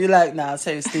whatever. You're like, nah,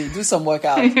 seriously, do some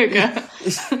workout. Here you go.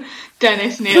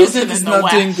 Dennis Nielsen Prison is not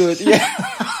West. doing good. Yeah.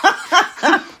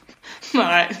 All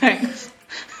right, thanks.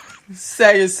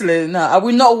 Seriously, no. I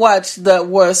will not watch the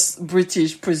worst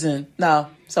British prison. No,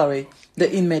 sorry. The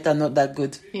inmates are not that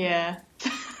good. Yeah.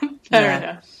 Fair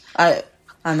enough.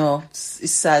 I know.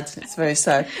 It's sad. It's very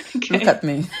sad. Okay. Look at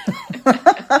me.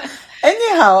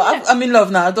 Anyhow, I'm in love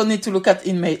now. I don't need to look at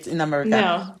inmates in America.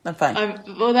 No. I'm fine.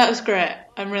 Well, that was great.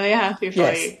 I'm really happy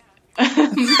for you.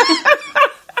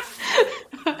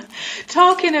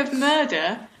 Talking of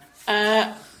murder,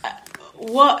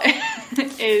 what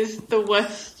is the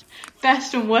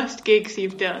best and worst gigs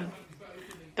you've done?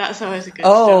 That's always a good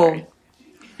story.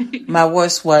 My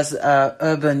worst was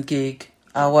urban gig.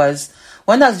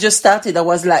 When I just started, I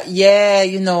was like,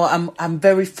 I'm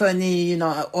very funny,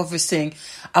 everything.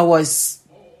 I was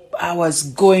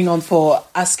going on for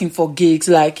asking for gigs,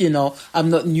 like, I'm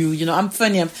not new, I'm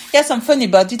funny. I'm funny,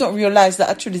 but you don't realize that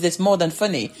actually there's more than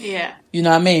funny. Yeah. You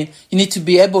know what I mean? You need to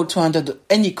be able to handle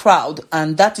any crowd,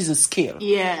 and that is a skill.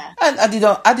 Yeah. And I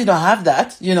didn't have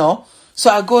that, So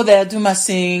I go there, do my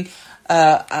thing.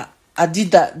 I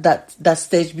did that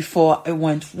stage before, it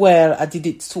went well. I did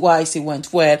it twice, it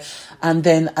went well. And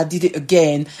then I did it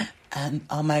again. And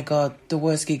oh my God, the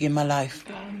worst gig in my life.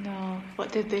 Oh no,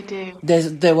 what did they do?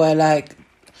 They were like,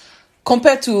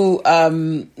 compared to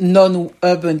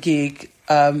non-urban gig,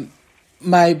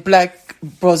 my black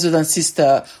brothers and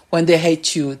sisters, when they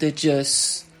hate you, they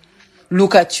just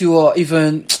look at you or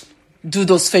even do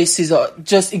those faces or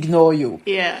just ignore you.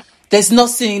 Yeah. There's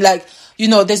nothing like,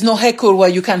 there's no heckle where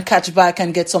you can catch back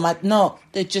and get some... No,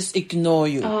 they just ignore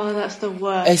you. Oh, that's the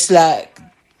worst. It's like,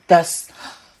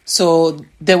 so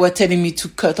they were telling me to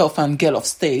cut off and get off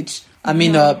stage. I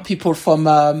mean, people from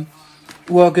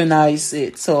who organize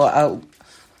it. So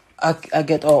I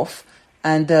get off.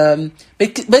 And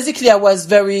basically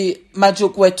my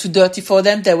joke were too dirty for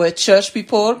them. They were church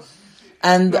people.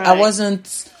 And I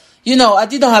wasn't, I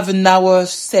didn't have an hour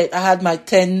set. I had my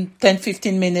 10,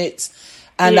 15 minutes.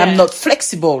 And I'm not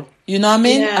flexible. You know what I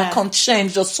mean? Yeah. I can't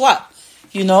change or swap.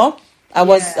 I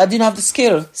didn't have the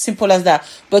skill. Simple as that.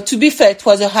 But to be fair, it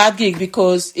was a hard gig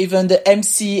because even the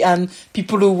MC and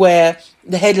people who were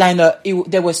the headliner,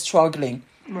 they were struggling.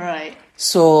 Right.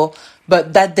 So,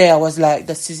 but that day I was like,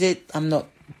 this is it. I'm not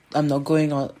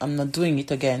going on. I'm not doing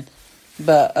it again.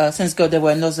 But thanks God there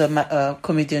were another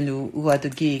comedian who had a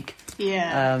gig.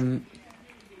 Yeah.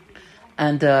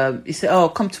 And he said, "Oh,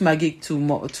 come to my gig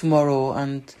tomorrow."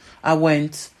 And I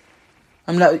went.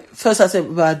 I'm like, first I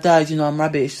said, "But I died, I'm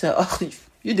rubbish." He said, "Oh,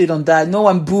 you didn't die. No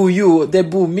one boo you. They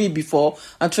boo me before."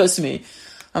 And trust me,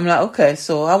 I'm like, okay,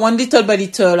 so I won little by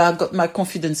little. I got my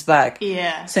confidence back.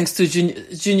 Yeah. Thanks to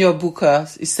Junior Booker,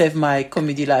 he saved my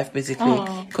comedy life basically,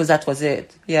 because that was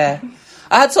it. Yeah.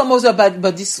 I had some other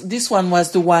but this one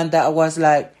was the one that I was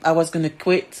like, I was gonna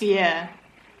quit. Yeah.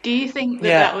 Do you think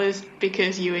that was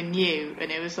because you were new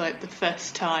and it was like the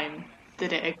first time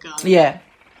that it had gone? Yeah.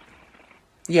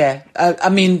 Yeah. I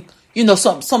mean, you know,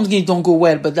 some things don't go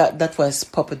well, but that was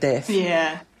proper death.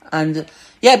 Yeah. And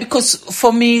yeah, because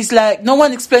for me, it's like no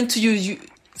one explained to you,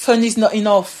 funny is not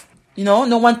enough. You know,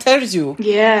 no one tells you.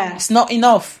 Yeah. It's not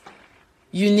enough.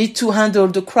 You need to handle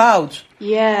the crowd.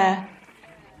 Yeah.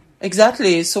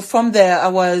 Exactly. So from there,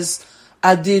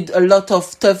 I did a lot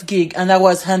of tough gig and I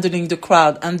was handling the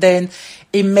crowd. And then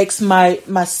it makes my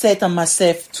set and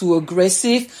myself too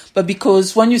aggressive. But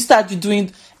because when you start, you're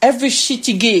doing every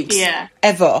shitty gigs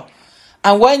ever.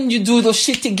 And when you do those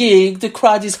shitty gigs, the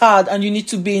crowd is hard and you need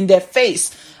to be in their face.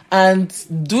 And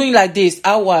doing like this,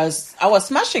 I was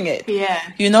smashing it. Yeah.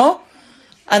 You know?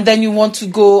 And then you want to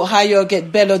go higher,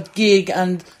 get better gig.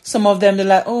 And some of them, they're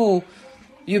like, oh,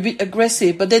 you're a bit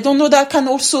aggressive. But they don't know that I can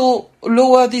also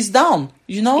lower this down,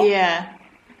 you know? Yeah.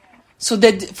 So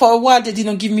for a while, they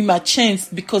didn't give me my chance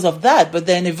because of that. But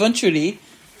then eventually,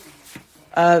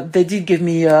 they did give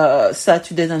me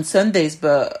Saturdays and Sundays,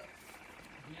 but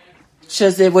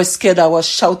just they were scared I was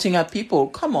shouting at people.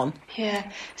 Come on.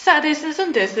 Yeah. Saturdays and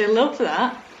Sundays, they love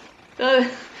that. They're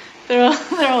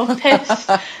all pissed.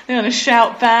 They want to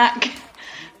shout back.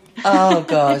 Oh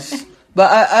gosh. But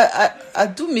I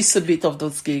do miss a bit of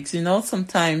those gigs, you know.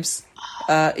 Sometimes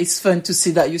it's fun to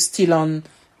see that you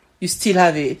still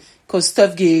have it, because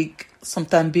tough gig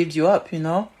sometimes build you up, you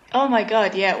know. Oh my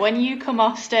god, yeah. When you come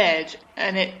off stage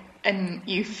and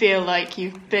you feel like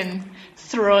you've been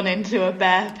thrown into a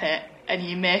bear pit and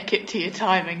you make it to your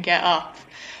time and get up,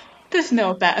 there's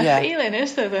no better feeling,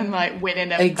 is there, than like winning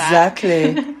them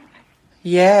exactly. back.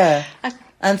 Yeah.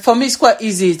 And for me, it's quite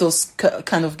easy, those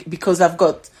kind of, because I've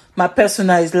got my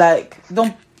persona is like,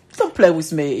 don't play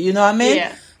with me, you know what I mean?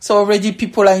 Yeah. So already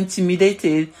people are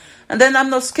intimidated, and then I'm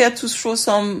not scared to throw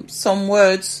some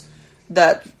words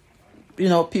that, you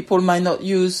know, people might not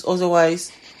use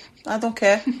otherwise. I don't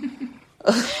care.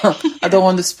 I don't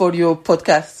want to spoil your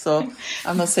podcast, so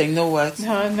I'm not saying no words.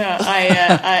 No,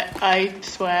 I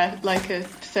swear like a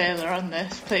sailor on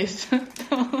this, please.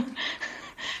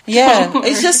 Yeah,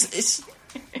 it's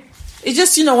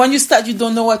just, you know, when you start, you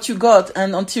don't know what you got,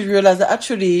 and until you realize that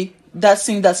actually that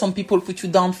thing that some people put you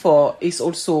down for is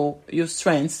also your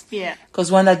strength. Yeah.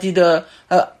 Because when I did a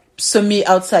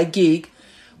semi-outside gig,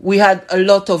 we had a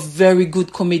lot of very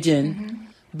good comedians,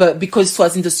 but because it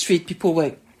was in the street, people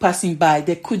were passing by,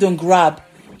 they couldn't grab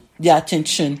their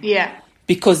attention. Yeah.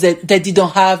 Because they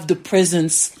didn't have the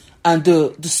presence and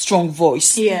the strong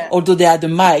voice. Yeah. Although they had the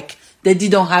mic, they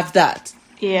didn't have that.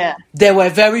 Yeah. They were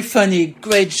very funny,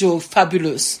 great joke,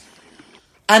 fabulous.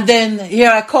 And then here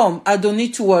I come. I don't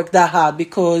need to work that hard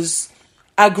because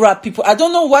I grab people. I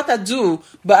don't know what I do,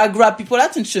 but I grab people's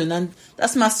attention, and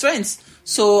that's my strength.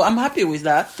 So I'm happy with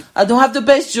that. I don't have the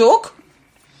best joke,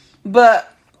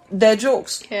 but they're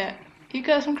jokes. Yeah. You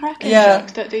got some cracking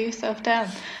jokes. Don't do yourself down.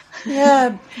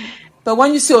 Yeah. But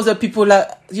when you see other people, like,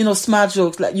 you know, smart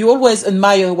jokes, like, you always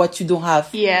admire what you don't have.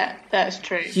 Yeah, that's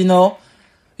true. You know?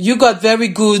 You got very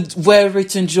good,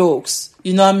 well-written jokes,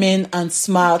 you know what I mean? And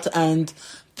smart and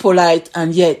polite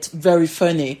and yet very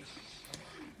funny.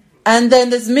 And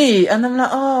then there's me, and I'm like,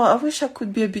 oh, I wish I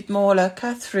could be a bit more like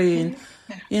Catherine,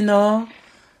 you know?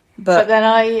 But then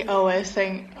I always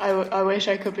think, I wish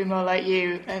I could be more like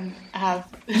you and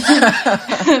have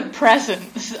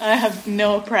presence. I have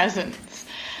no presence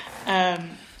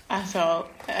at all.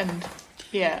 And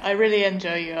yeah, I really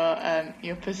enjoy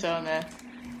your persona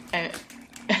and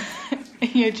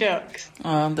your jokes.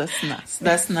 Oh, that's nice.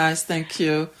 That's nice. Thank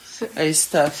you. It's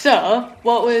tough. So,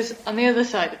 what was on the other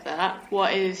side of that?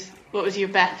 What was your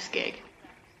best gig?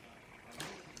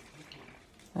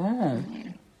 Oh,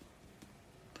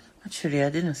 actually, I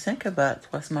didn't think about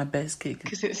what's my best gig.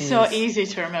 Because it's so easy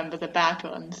to remember the bad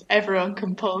ones. Everyone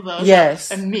can pull those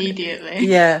up immediately.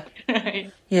 Yeah.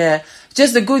 Right. Yeah.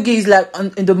 Just the good gigs, like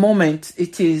in the moment,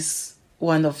 it is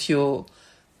one of your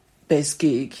best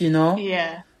gig, you know?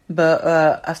 Yeah. But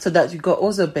after that, you got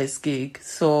other best gig.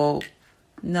 So,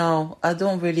 no, I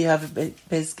don't really have a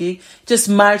best gig. Just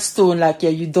milestone, like, yeah,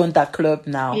 you done that club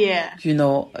now. Yeah. You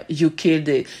know, you killed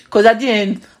it. Because at the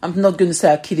end, I'm not going to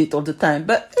say I kill it all the time,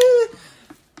 but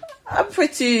I'm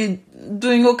pretty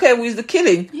doing okay with the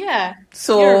killing. Yeah.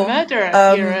 So you're a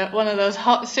murderer. You're one of those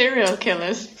hot serial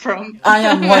killers from I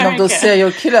am America. one of those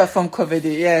serial killers from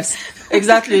comedy, yes.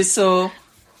 Exactly. So,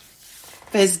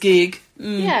 best gig.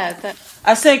 Yeah, that.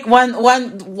 I think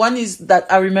one is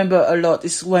that I remember a lot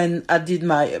is when I did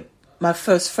my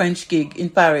first French gig in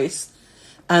Paris,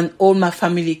 and all my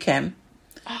family came,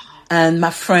 and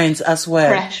my friends as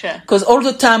well. Pressure. Because all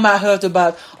the time I heard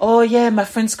about, oh yeah, my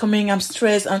friend's coming, I'm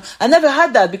stressed, and I never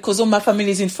had that because all my family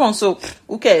is in France, so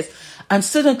who cares? And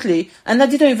suddenly, and I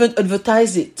didn't even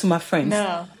advertise it to my friends.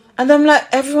 No. And I'm like,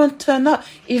 everyone turned up,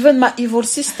 even my evil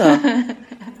sister.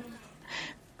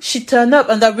 She turned up,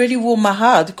 and that really warmed my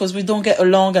heart because we don't get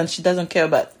along and she doesn't care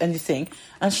about anything.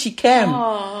 And she came.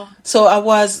 Oh. So I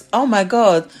was, oh my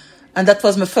God. And that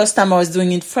was my first time I was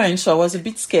doing it in French, so I was a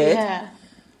bit scared. Yeah.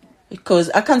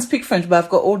 Because I can't speak French, but I've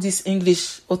got all this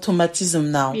English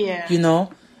automatism now, Yeah. you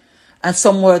know? And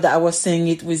somewhere that I was saying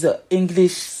it with the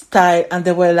English style, and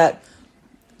they were like,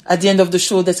 at the end of the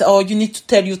show, they said, oh, you need to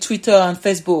tell your Twitter and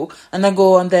Facebook. And I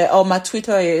go on there, oh, my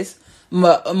Twitter is,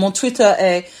 mon Twitter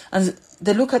est, and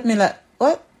they look at me like,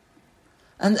 what?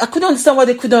 And I couldn't understand why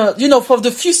they couldn't, you know, for the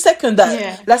few seconds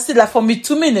that lasted like for me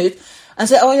 2 minutes. And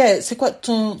say, oh yeah, c'est quoi,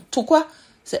 ton quoi?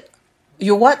 Say,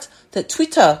 your what? Say,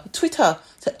 Twitter.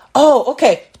 Say, oh,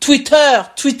 okay, Twitter,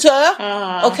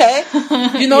 okay.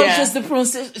 You know, it's just the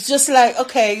pronunciation, it's just like,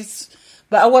 okay.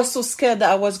 But I was so scared that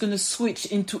I was going to switch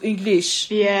into English.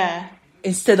 Yeah.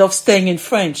 Instead of staying in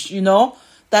French, you know?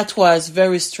 That was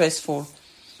very stressful.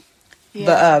 Yeah.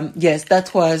 But yes,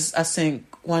 that was, I think,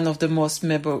 one of the most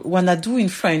memorable. When I do in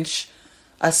French,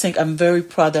 I think I'm very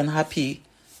proud and happy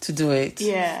to do it.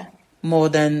 Yeah. More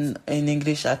than in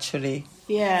English, actually.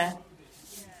 Yeah.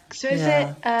 So is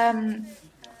it,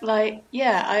 like,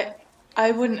 yeah,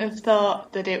 I wouldn't have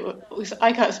thought that it was,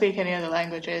 I can't speak any other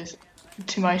languages,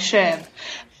 to my shame,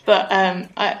 but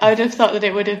I would have thought that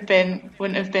it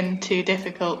wouldn't have been too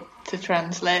difficult to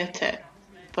translate it,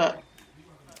 but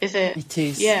is it? It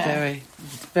is very,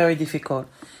 very difficult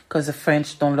because the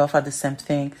French don't laugh at the same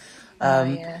thing.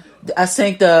 I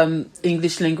think the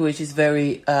English language is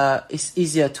very, it's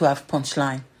easier to have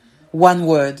punchline. One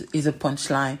word is a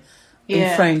punchline.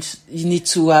 In French, you need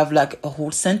to have like a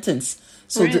whole sentence.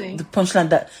 So really? the punchline,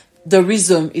 that the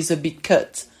rhythm is a bit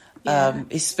cut.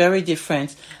 It's very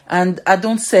different. And I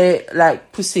don't say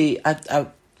like pussy. I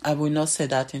will not say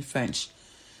that in French.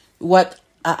 What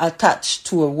I attach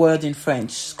to a word in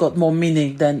French got more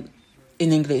meaning than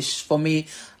in English. For me,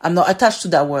 I'm not attached to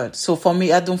that word. So for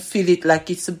me, I don't feel it like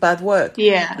it's a bad word.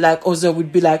 Yeah. Like other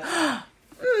would be like, for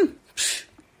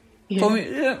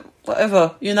me,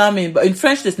 whatever. You know what I mean? But in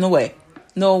French, there's no way.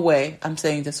 No way I'm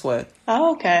saying this word.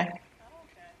 Oh, okay.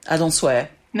 I don't swear.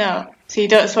 No. So you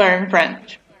don't swear in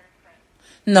French?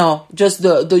 No, just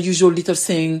the usual little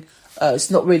thing.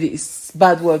 It's not really, it's a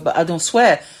bad word, but I don't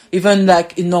swear. Even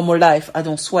like in normal life, I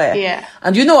don't swear. Yeah.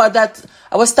 And you know that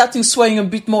I was starting swearing a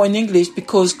bit more in English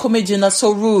because comedians are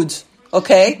so rude.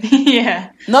 Okay?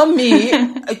 Yeah. Not me.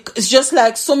 It's just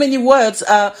like so many words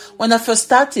when I first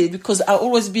started, because I've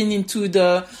always been into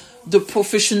the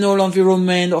professional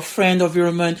environment or friend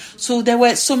environment. So there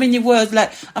were so many words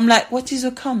like, I'm like, what is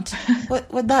a cunt?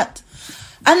 what that?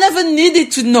 I never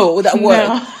needed to know that word.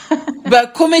 No.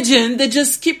 But comedians, they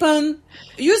just keep on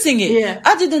using it. Yeah.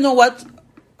 I didn't know what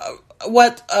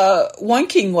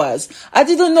wanking was. I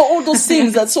didn't know all those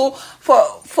things. And so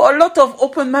for a lot of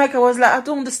open mic, I was like, I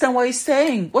don't understand what he's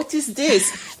saying. What is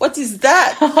this? What is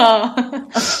that?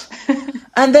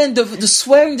 And then the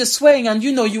swearing, and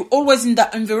you know, you're always in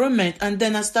that environment, and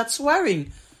then I start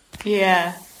swearing.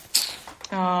 Yeah.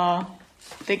 Oh.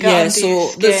 They got under so your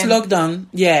skin. This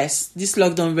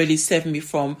lockdown really saved me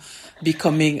from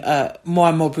becoming more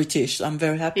and more British. I'm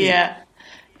very happy. Yeah.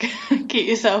 Keep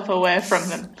yourself away from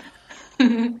them.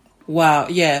 Wow,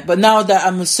 yeah. But now that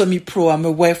I'm a semi-pro, I'm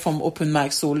away from open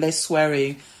mic, so less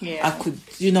swearing. Yeah. I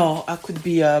could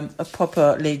be a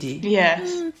proper lady.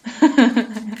 Yes.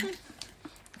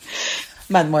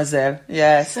 Mademoiselle,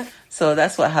 yes. So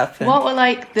that's what happened. What were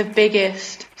like the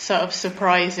biggest sort of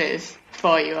surprises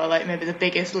for you, or like maybe the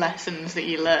biggest lessons that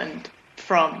you learned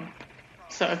from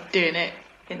sort of doing it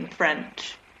in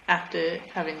French after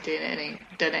having done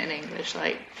it in English?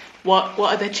 Like, what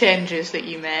are the changes that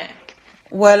you make?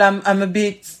 Well, I'm a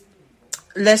bit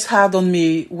less hard on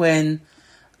me when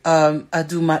I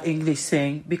do my English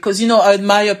thing, because you know, I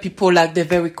admire people like they're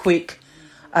very quick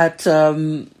at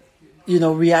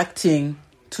reacting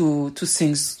to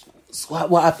things,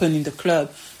 what happened in the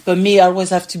club. But me, I always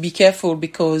have to be careful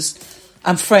because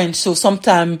I'm French, so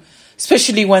sometimes,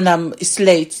 especially when it's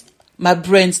late, my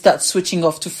brain starts switching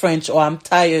off to French, or I'm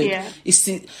tired. Yeah.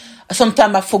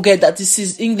 Sometimes I forget that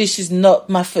English is not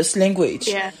my first language.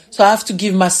 Yeah. So I have to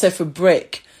give myself a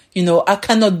break. You know, I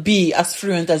cannot be as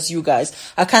fluent as you guys.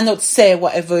 I cannot say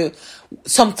whatever.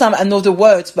 Sometimes I know the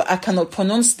words, but I cannot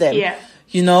pronounce them. Yeah.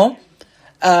 you know.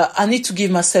 I need to give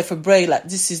myself a break. Like,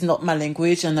 this is not my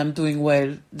language, and I'm doing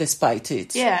well despite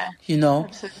it. Yeah. You know,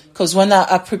 Absolutely. because when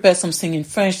I prepare something in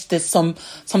French, there's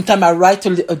sometimes I write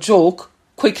a joke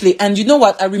quickly, and you know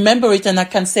what? I remember it, and I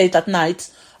can say it at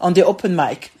night on the open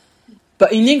mic.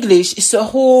 But in English, it's a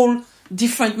whole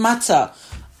different matter.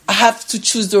 I have to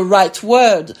choose the right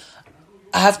word.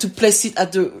 I have to place it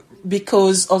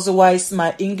because otherwise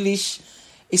my English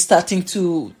is starting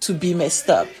to be messed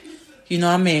up. You know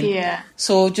what I mean? Yeah.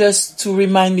 So just to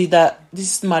remind me that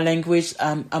this is my language,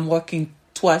 I'm working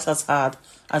twice as hard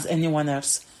as anyone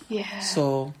else. Yeah.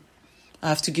 So I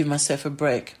have to give myself a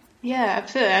break. Yeah,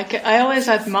 absolutely. I always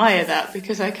admire that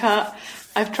because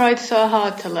I've tried so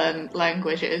hard to learn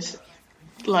languages,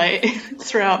 like,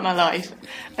 throughout my life,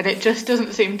 and it just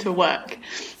doesn't seem to work.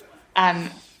 And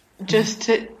just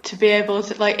to be able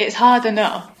to, like, it's hard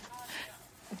enough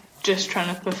just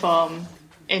trying to perform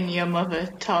in your mother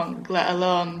tongue, let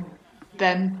alone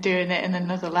then doing it in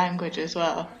another language as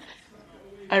well.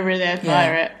 I really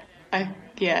admire it. I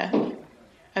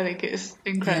think it's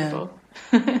incredible.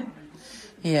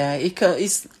 Yeah, it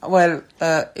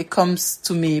comes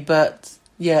to me, but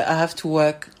yeah, I have to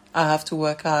work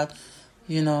hard,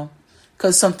 you know,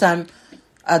 because sometimes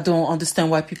I don't understand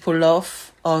why people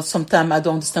laugh, or sometimes I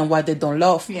don't understand why they don't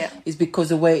laugh. Yeah. It's because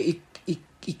the way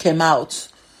it came out.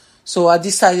 So I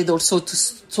decided also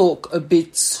to talk a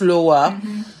bit slower.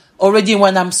 Mm-hmm. Already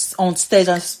when I'm on stage,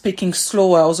 I'm speaking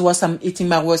slower. Otherwise, I'm eating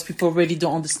my words. People really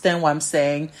don't understand what I'm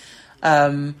saying.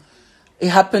 It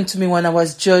happened to me when I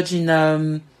was judging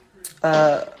the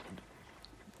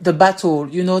battle.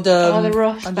 You know, The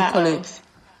rough how do you call it? battles.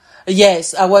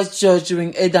 Yes, I was judged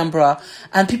during Edinburgh,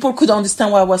 and people couldn't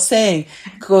understand what I was saying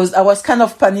because I was kind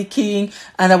of panicking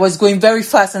and I was going very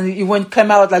fast, and it came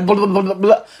out like blah, blah, blah, blah,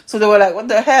 blah. So they were like, "What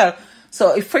the hell?"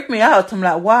 So it freaked me out. I'm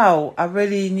like, "Wow, I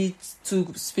really need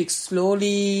to speak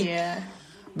slowly." Yeah.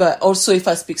 But also, if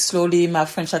I speak slowly, my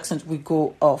French accent will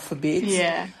go off a bit.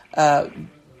 Yeah.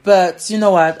 But you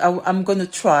know what? I'm gonna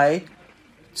try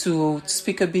to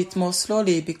speak a bit more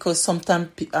slowly because sometimes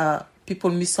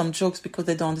people miss some jokes because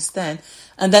they don't understand,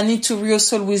 and I need to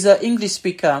rehearsal with an English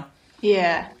speaker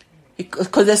Yeah.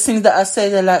 because there's things that I say,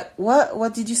 they're like,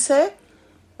 "What did you say?"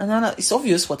 And I'm like, it's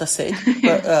obvious what I said,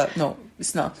 but no,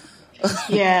 it's not.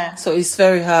 Yeah. So it's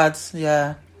very hard.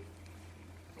 Yeah,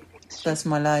 that's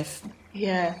my life.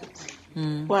 Yeah.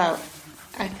 Well,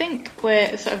 I think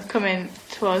we're sort of coming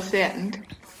towards the end.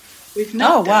 We've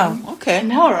not done... wow, okay.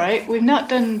 No, right? We've not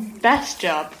done best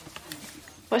job.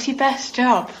 What's your best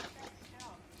job?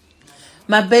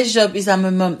 My best job is I'm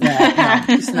a mum. No,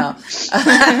 it's not.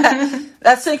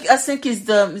 I think it's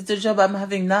the job I'm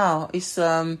having now.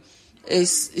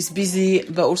 It's busy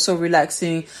but also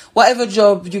relaxing. Whatever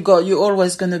job you got, you're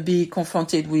always gonna be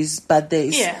confronted with bad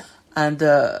days. Yeah. And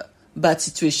bad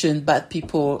situation, bad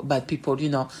people, you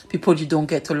know, people you don't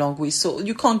get along with. So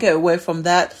you can't get away from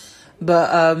that.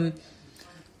 But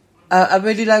I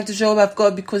really like the job I've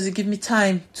got because it gives me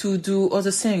time to do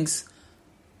other things.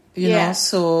 You know,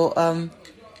 so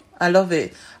I love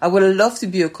it. I would love to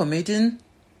be a comedian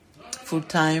full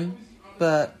time,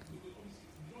 but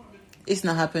it's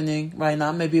not happening right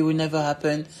now. Maybe it will never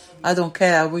happen. I don't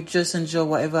care. I would just enjoy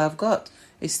whatever I've got.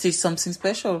 It's still something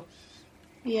special.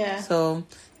 Yeah. So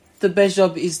the best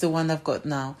job is the one I've got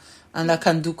now. And I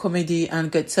can do comedy and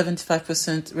get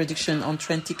 75% reduction on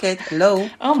train ticket. Hello.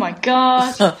 Oh my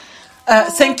God.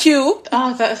 Thank you.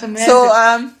 Oh, that's amazing. So,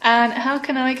 and how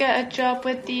can I get a job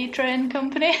with the train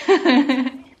company?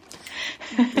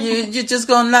 you just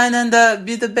go online and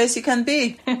be the best you can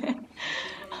be.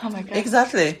 Oh my God.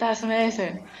 Exactly. That's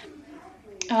amazing.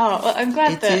 Oh, well, I'm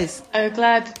glad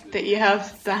that you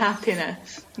have the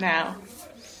happiness now.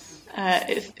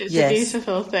 It's a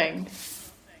beautiful thing.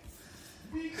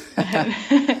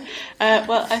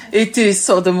 It is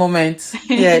so the moment.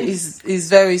 Yeah, it's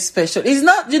very special. It's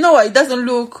not, you know what, it doesn't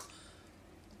look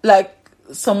like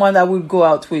someone I would go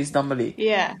out with normally.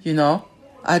 Yeah. You know,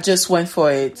 I just went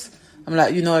for it. I'm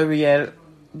like, you know, Ariel,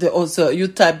 your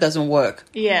type doesn't work.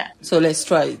 Yeah. So let's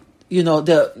try it. You know,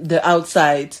 the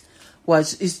outside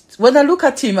when I look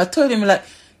at him, I told him, like,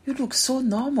 you look so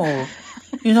normal.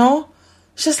 You know,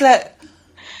 just like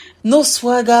no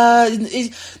swagger.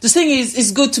 The thing is,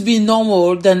 it's good to be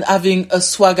normal than having a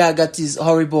swagger that is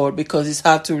horrible because it's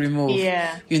hard to remove.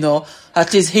 Yeah. You know,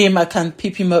 at least him, I can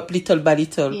peep him up little by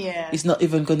little. Yeah. He's not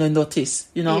even gonna notice.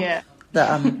 You know. Yeah. That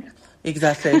I'm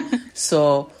exactly.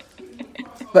 So,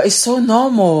 but it's so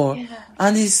normal. Yeah.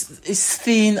 And it's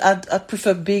thin. I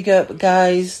prefer bigger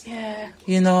guys. Yeah.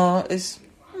 You know, it's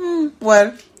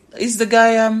it's the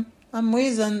guy I'm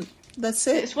with, and that's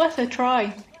it. It's worth a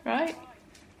try, right?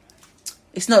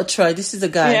 It's not Troy. This is the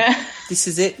guy. Yeah. This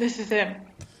is it. This is him.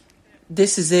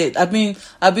 This is it. I've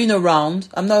been around.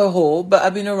 I'm not a whore, but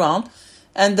I've been around,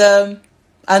 and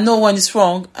I know when it's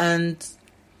wrong, and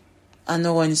I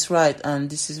know when it's right, and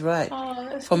this is right. Oh,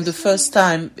 that's From the so first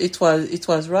time, it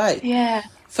was right. Yeah.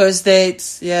 First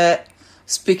dates, yeah,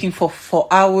 speaking for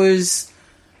hours.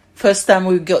 First time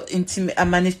we got intimate, I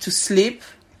managed to sleep.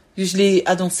 Usually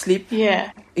I don't sleep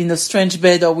Yeah. in a strange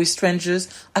bed or with strangers.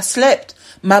 I slept.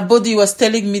 My body was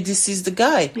telling me this is the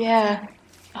guy. Yeah.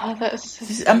 Oh,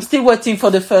 that's... I'm still waiting for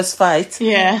the first fight.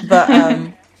 Yeah. But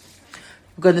I'm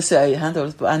gonna see how he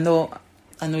handles. But I know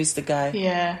it's the guy.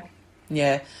 Yeah.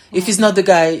 Yeah. If it's not the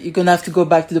guy, you're gonna have to go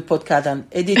back to the podcast and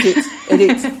edit it.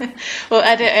 Edit. We'll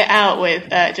edit it out with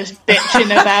just bitching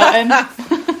about him.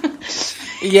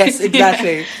 Yes,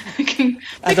 exactly.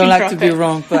 I don't like to be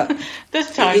wrong, but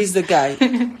this time he's the guy.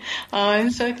 Oh,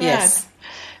 I'm so glad. Yes.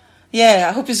 Yeah,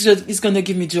 I hope he's gonna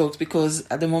give me jokes, because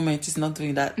at the moment he's not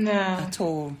doing that No. at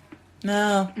all.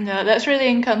 No. No, that's really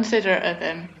inconsiderate of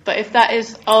him. But if that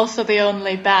is also the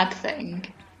only bad thing,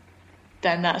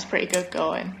 then that's pretty good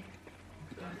going.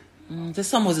 There's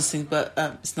some other things, but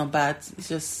it's not bad. It's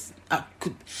just I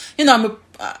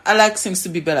like things to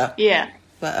be better, Yeah.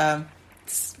 but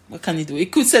what can you do? He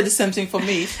could say the same thing for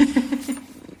me.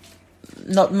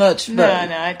 Not much, but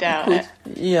No, I doubt could.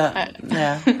 it.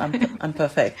 Yeah, I'm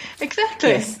perfect. Exactly.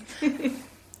 Yes,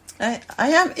 I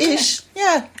am ish.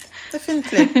 Yeah,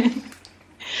 definitely.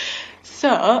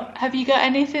 So, have you got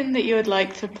anything that you would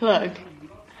like to plug?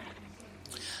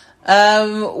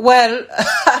 Well,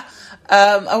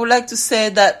 I would like to say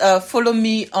that follow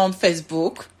me on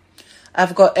Facebook.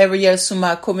 I've got Ariel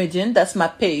Suma Comedian. That's my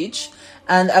page.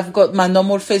 And I've got my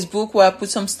normal Facebook where I put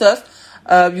some stuff.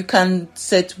 You can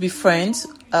say to be friends.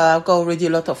 I've got already a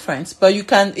lot of friends. But you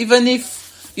can, even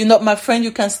if you're not my friend,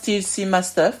 you can still see my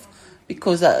stuff,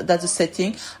 because that's a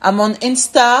setting. I'm on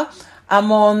Insta.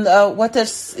 I'm on, what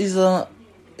else is on?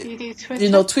 You do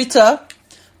Twitter? Twitter.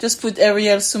 Just put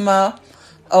Ariel Suma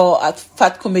or at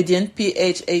Fat Comedian,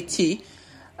 PHAT.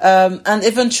 And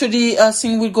eventually, I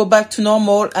think we'll go back to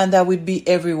normal, and I will be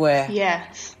everywhere.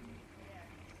 Yes.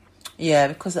 Yeah,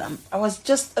 because I was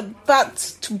just about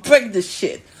to break the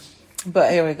shit.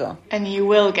 But here we go. And you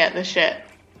will get the shit.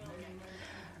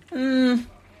 Mm,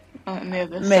 On the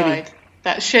other maybe. side.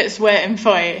 That shit's waiting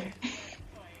for you.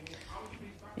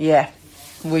 Yeah,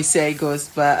 we say it goes.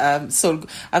 But so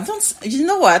I don't. You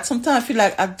know what? Sometimes I feel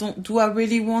like I don't. Do I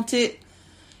really want it?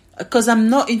 Because I'm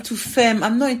not into fame.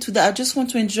 I'm not into that. I just want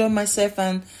to enjoy myself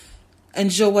and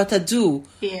enjoy what I do.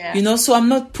 Yeah. So I'm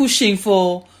not pushing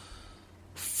for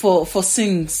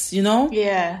things.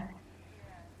 Yeah.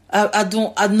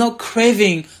 I'm not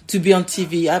craving to be on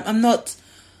TV. I'm not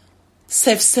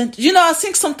self-centered. I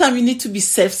think sometimes you need to be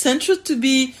self-centered to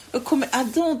be a comedian.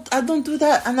 I don't do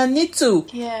that, and I need to.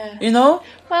 Yeah.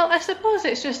 Well, I suppose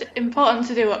it's just important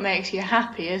to do what makes you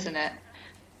happy, isn't it?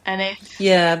 And if...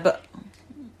 Yeah, but...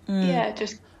 Yeah,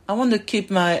 just... I want to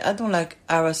keep I don't like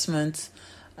harassment.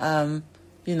 I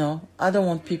don't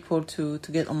want people to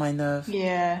get on my nerve.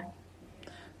 Yeah.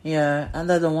 Yeah,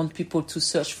 and I don't want people to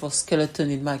search for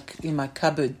skeleton in my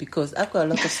cupboard, because I've got a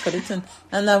lot of skeleton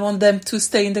and I want them to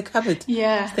stay in the cupboard.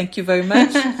 Yeah. Thank you very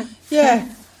much. Yeah.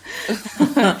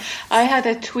 I had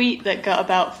a tweet that got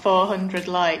about 400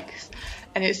 likes,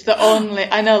 and it's the only...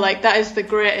 I know, that is the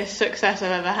greatest success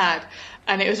I've ever had.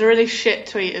 And it was a really shit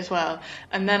tweet as well.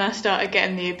 And then I started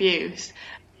getting the abuse,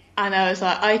 and I was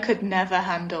like, I could never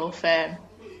handle fame.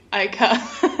 I can't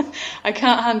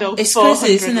handle It's 400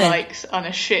 crazy, isn't it? likes on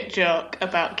a shit joke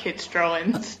about kids'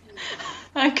 drawings.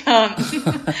 I can't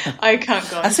go.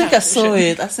 I think I saw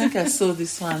it. I think I saw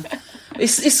this one.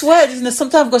 It's weird, isn't it?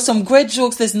 Sometimes I've got some great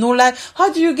jokes. There's no like.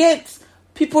 How do you get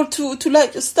people to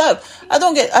like your stuff? I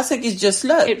think it's just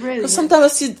luck. It really is. Sometimes I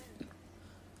see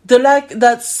the like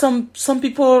that some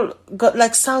people got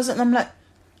like 1,000. I'm like,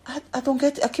 I don't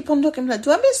get it. I keep on looking. I'm like,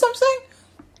 do I miss something?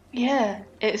 Yeah,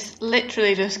 it's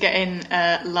literally just getting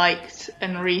liked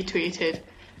and retweeted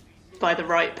by the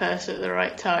right person at the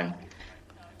right time.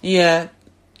 Yeah.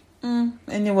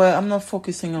 Anyway, I'm not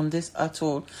focusing on this at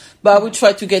all. But I will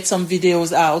try to get some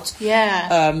videos out.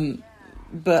 Yeah.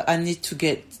 But I need to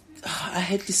get... I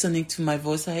hate listening to my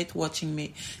voice. I hate watching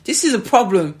me. This is a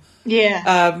problem.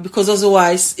 Yeah. Because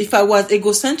otherwise, if I was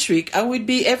egocentric, I would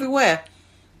be everywhere.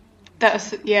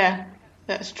 That's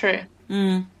true.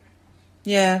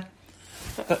 Yeah.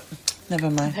 But never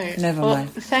mind. Never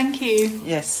mind. Thank you.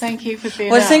 Yes. Thank you for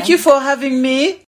being Well, on. thank you for having me.